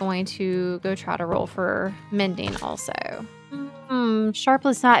am going to go try to roll for mending also.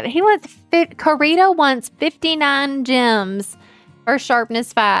 Sharpness 5. Carita wants 59 gems for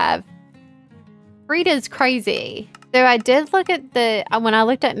sharpness 5. Rita's crazy. So I did look at when I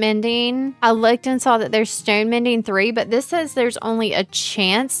looked at mending, I looked and saw that there's stone mending 3, but this says there's only a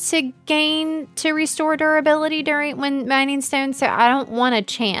chance to restore durability when mining stone. So I don't want a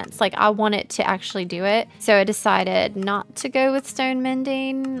chance. Like, I want it to actually do it. So I decided not to go with stone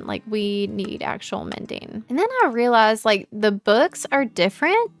mending. Like, we need actual mending. And then I realized, like, the books are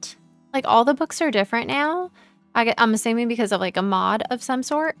different. Like, all the books are different now. I'm assuming because of like a mod of some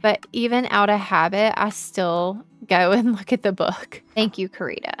sort, but even out of habit, I still go and look at the book. Thank you,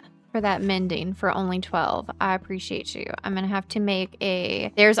 Karita, for that mending for only 12. I appreciate you. I'm gonna have to make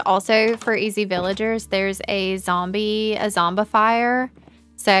there's also for easy villagers, there's a zombifier.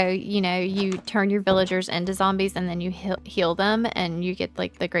 So, you know, you turn your villagers into zombies and then you heal them and you get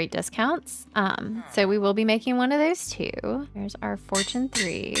like the great discounts. So we will be making one of those too. There's our fortune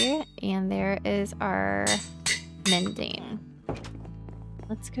 3 and there is our mending.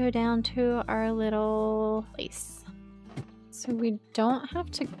 Let's go down to our little place. So we don't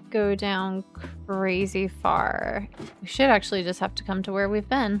have to go down crazy far. We should actually just have to come to where we've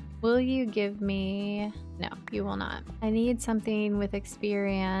been. Will you give me... No, you will not. I need something with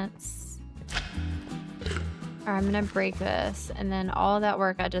experience. Or I'm gonna break this, and then all that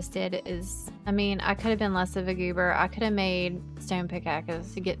work I just did is... I mean, I could have been less of a goober. I could have made stone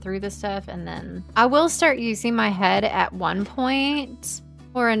pickaxes to get through this stuff, and then... I will start using my head at one point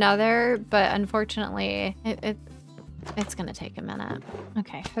or another, but unfortunately, it's gonna take a minute.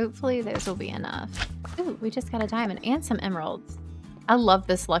 Okay, hopefully those will be enough. Ooh, we just got a diamond and some emeralds. I love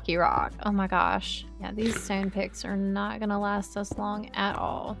this lucky rock. Oh my gosh. Yeah, these stone picks are not gonna last us long at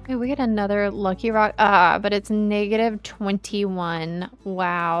all. Ooh, we get another lucky rock. But it's -21.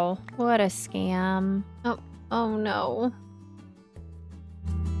 Wow. What a scam. Oh no.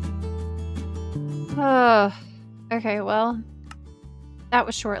 Okay, well, that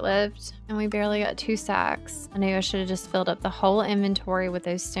was short-lived, and we barely got 2 stacks. I knew I should have just filled up the whole inventory with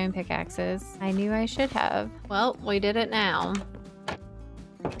those stone pickaxes. I knew I should have. Well, we did it now.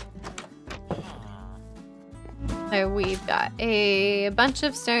 So we've got a bunch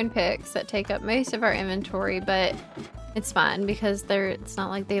of stone picks that take up most of our inventory, but it's fine because it's not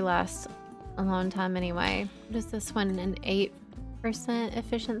like they last a long time anyway. What is this one? An 8%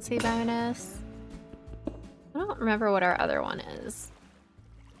 efficiency bonus? I don't remember what our other one is.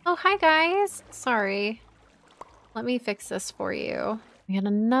 Oh, hi guys. Sorry. Let me fix this for you. We got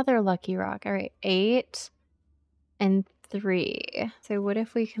another lucky rock. All right, 8 and 3. So what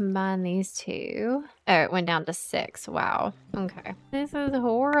if we combine these two? Oh, it went down to 6. Wow. Okay. This is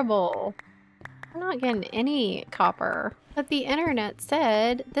horrible. We're not getting any copper. But the internet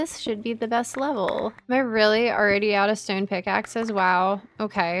said this should be the best level. Am I really already out of stone pickaxes? Wow.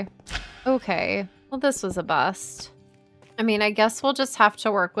 Okay. Okay. Well, this was a bust. I mean, I guess we'll just have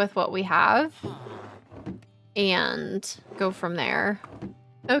to work with what we have and go from there.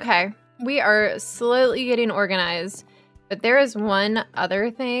 Okay. We are slowly getting organized. But there is one other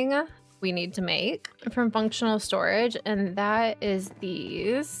thing we need to make from functional storage, and that is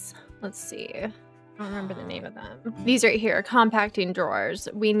these. Let's see. I don't remember the name of them. These right here, compacting drawers.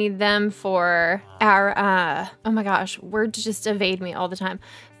 We need them for our, oh my gosh, words just evade me all the time.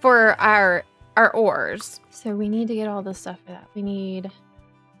 For our ores. So we need to get all this stuff for that. We need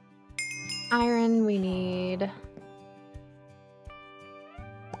iron, we need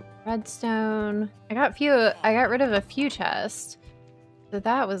redstone. I got rid of a few chests. So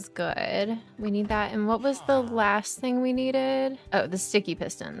that was good. We need that. And what was the last thing we needed? Oh, the sticky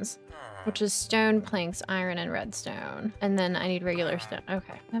pistons, which is stone, planks, iron, and redstone. And then I need regular stone.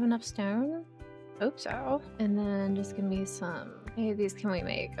 Okay. Have enough stone? Hope so. And then just give me some. How many of these can we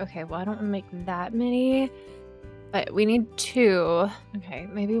make? Okay, well, I don't want to make that many, but we need 2. Okay,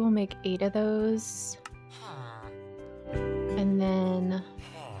 maybe we'll make 8 of those. And then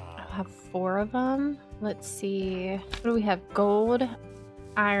have 4 of them. Let's see. What do we have? Gold,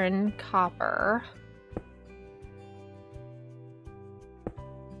 iron, copper.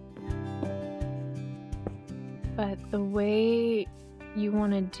 But the way you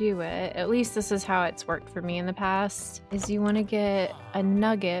want to do it, at least this is how it's worked for me in the past, is you want to get a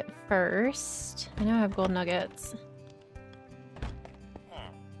nugget first. I know I have gold nuggets.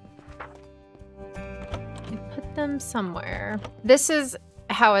 I put them somewhere. This is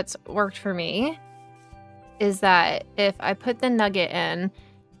how it's worked for me, is that if I put the nugget in,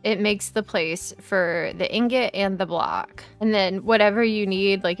 it makes the place for the ingot and the block. And then whatever you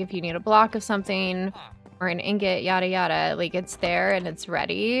need, like if you need a block of something or an ingot, yada yada, like it's there and it's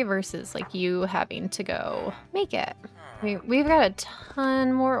ready, versus like you having to go make it. I mean, we've got a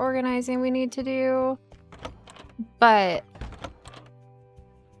ton more organizing we need to do, but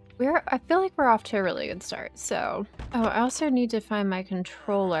I feel like we're off to a really good start. So Oh, I also need to find my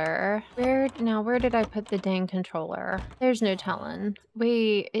controller. Where did I put the dang controller? There's no telling.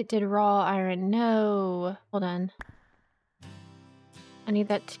 Wait, it did raw iron. No. Hold on. I need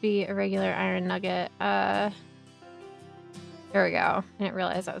that to be a regular iron nugget. There we go. I didn't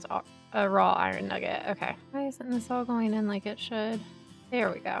realize that was a raw iron nugget. Okay. Why isn't this all going in like it should? There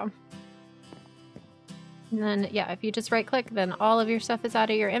we go. And then, yeah, if you just right click, then all of your stuff is out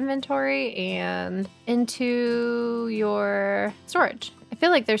of your inventory and into your storage. I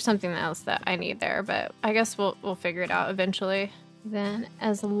feel like there's something else that I need there, but I guess we'll figure it out eventually. Then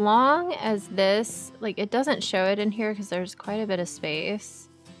as long as this, like, it doesn't show it in here because there's quite a bit of space.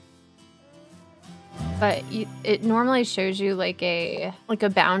 But it normally shows you like a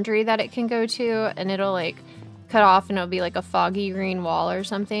boundary that it can go to, and it'll like cut off and it'll be like a foggy green wall or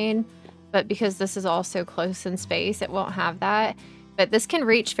something. But because this is all so close in space, it won't have that. But this can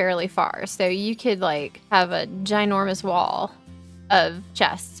reach fairly far. So you could like have a ginormous wall of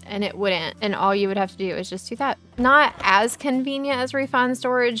chests and it wouldn't. And all you would have to do is just do that. Not as convenient as refined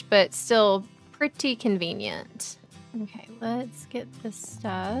storage, but still pretty convenient. Okay, let's get this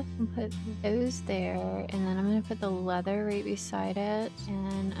stuff and put those there. And then I'm going to put the leather right beside it.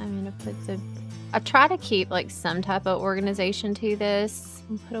 And I'm going to put I try to keep like some type of organization to this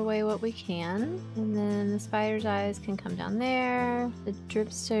and put away what we can. And then the spider's eyes can come down there. The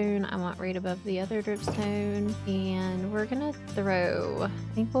dripstone I want right above the other dripstone. And we're gonna throw,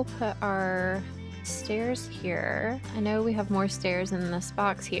 I think we'll put our stairs here. I know we have more stairs in this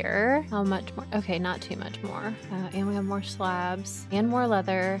box here. How much more? Okay, not too much more. And we have more slabs and more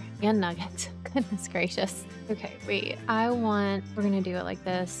leather and nuggets. Goodness gracious. Okay, wait, we're gonna do it like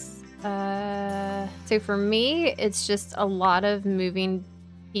this. So for me, it's just a lot of moving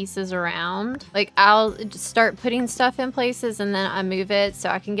pieces around. Like I'll just start putting stuff in places and then I move it so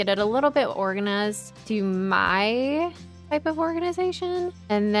I can get it a little bit organized to my type of organization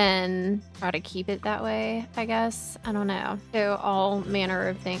and then try to keep it that way, I guess. I don't know. So all manner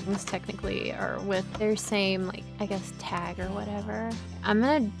of things technically are with their same, like, I guess tag or whatever. I'm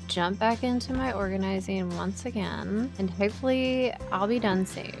gonna jump back into my organizing once again and hopefully I'll be done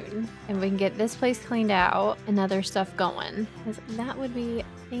soon and we can get this place cleaned out and other stuff going, because that would be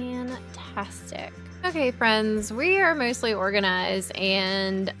fantastic. Okay friends, we are mostly organized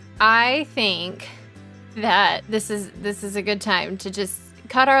and I think that this is a good time to just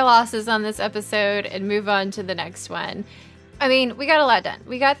cut our losses on this episode and move on to the next one. I mean, we got a lot done.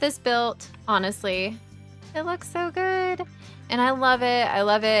 We got this built, honestly. It looks so good. And I love it. I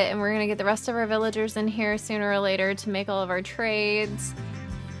love it. And we're going to get the rest of our villagers in here sooner or later to make all of our trades.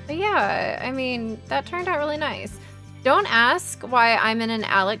 But yeah, I mean, that turned out really nice. Don't ask why I'm in an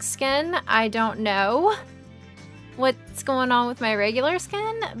Alex skin. I don't know what's going on with my regular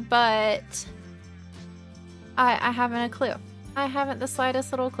skin, but I haven't a clue. I haven't the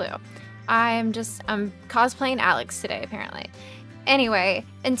slightest little clue. I'm cosplaying Alex today, apparently. Anyway,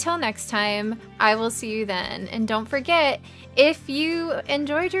 until next time, I will see you then. And don't forget, if you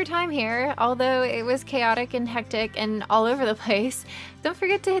enjoyed your time here, although it was chaotic and hectic and all over the place, don't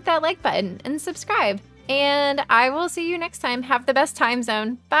forget to hit that like button and subscribe. And I will see you next time. Have the best time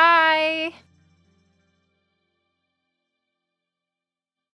zone. Bye!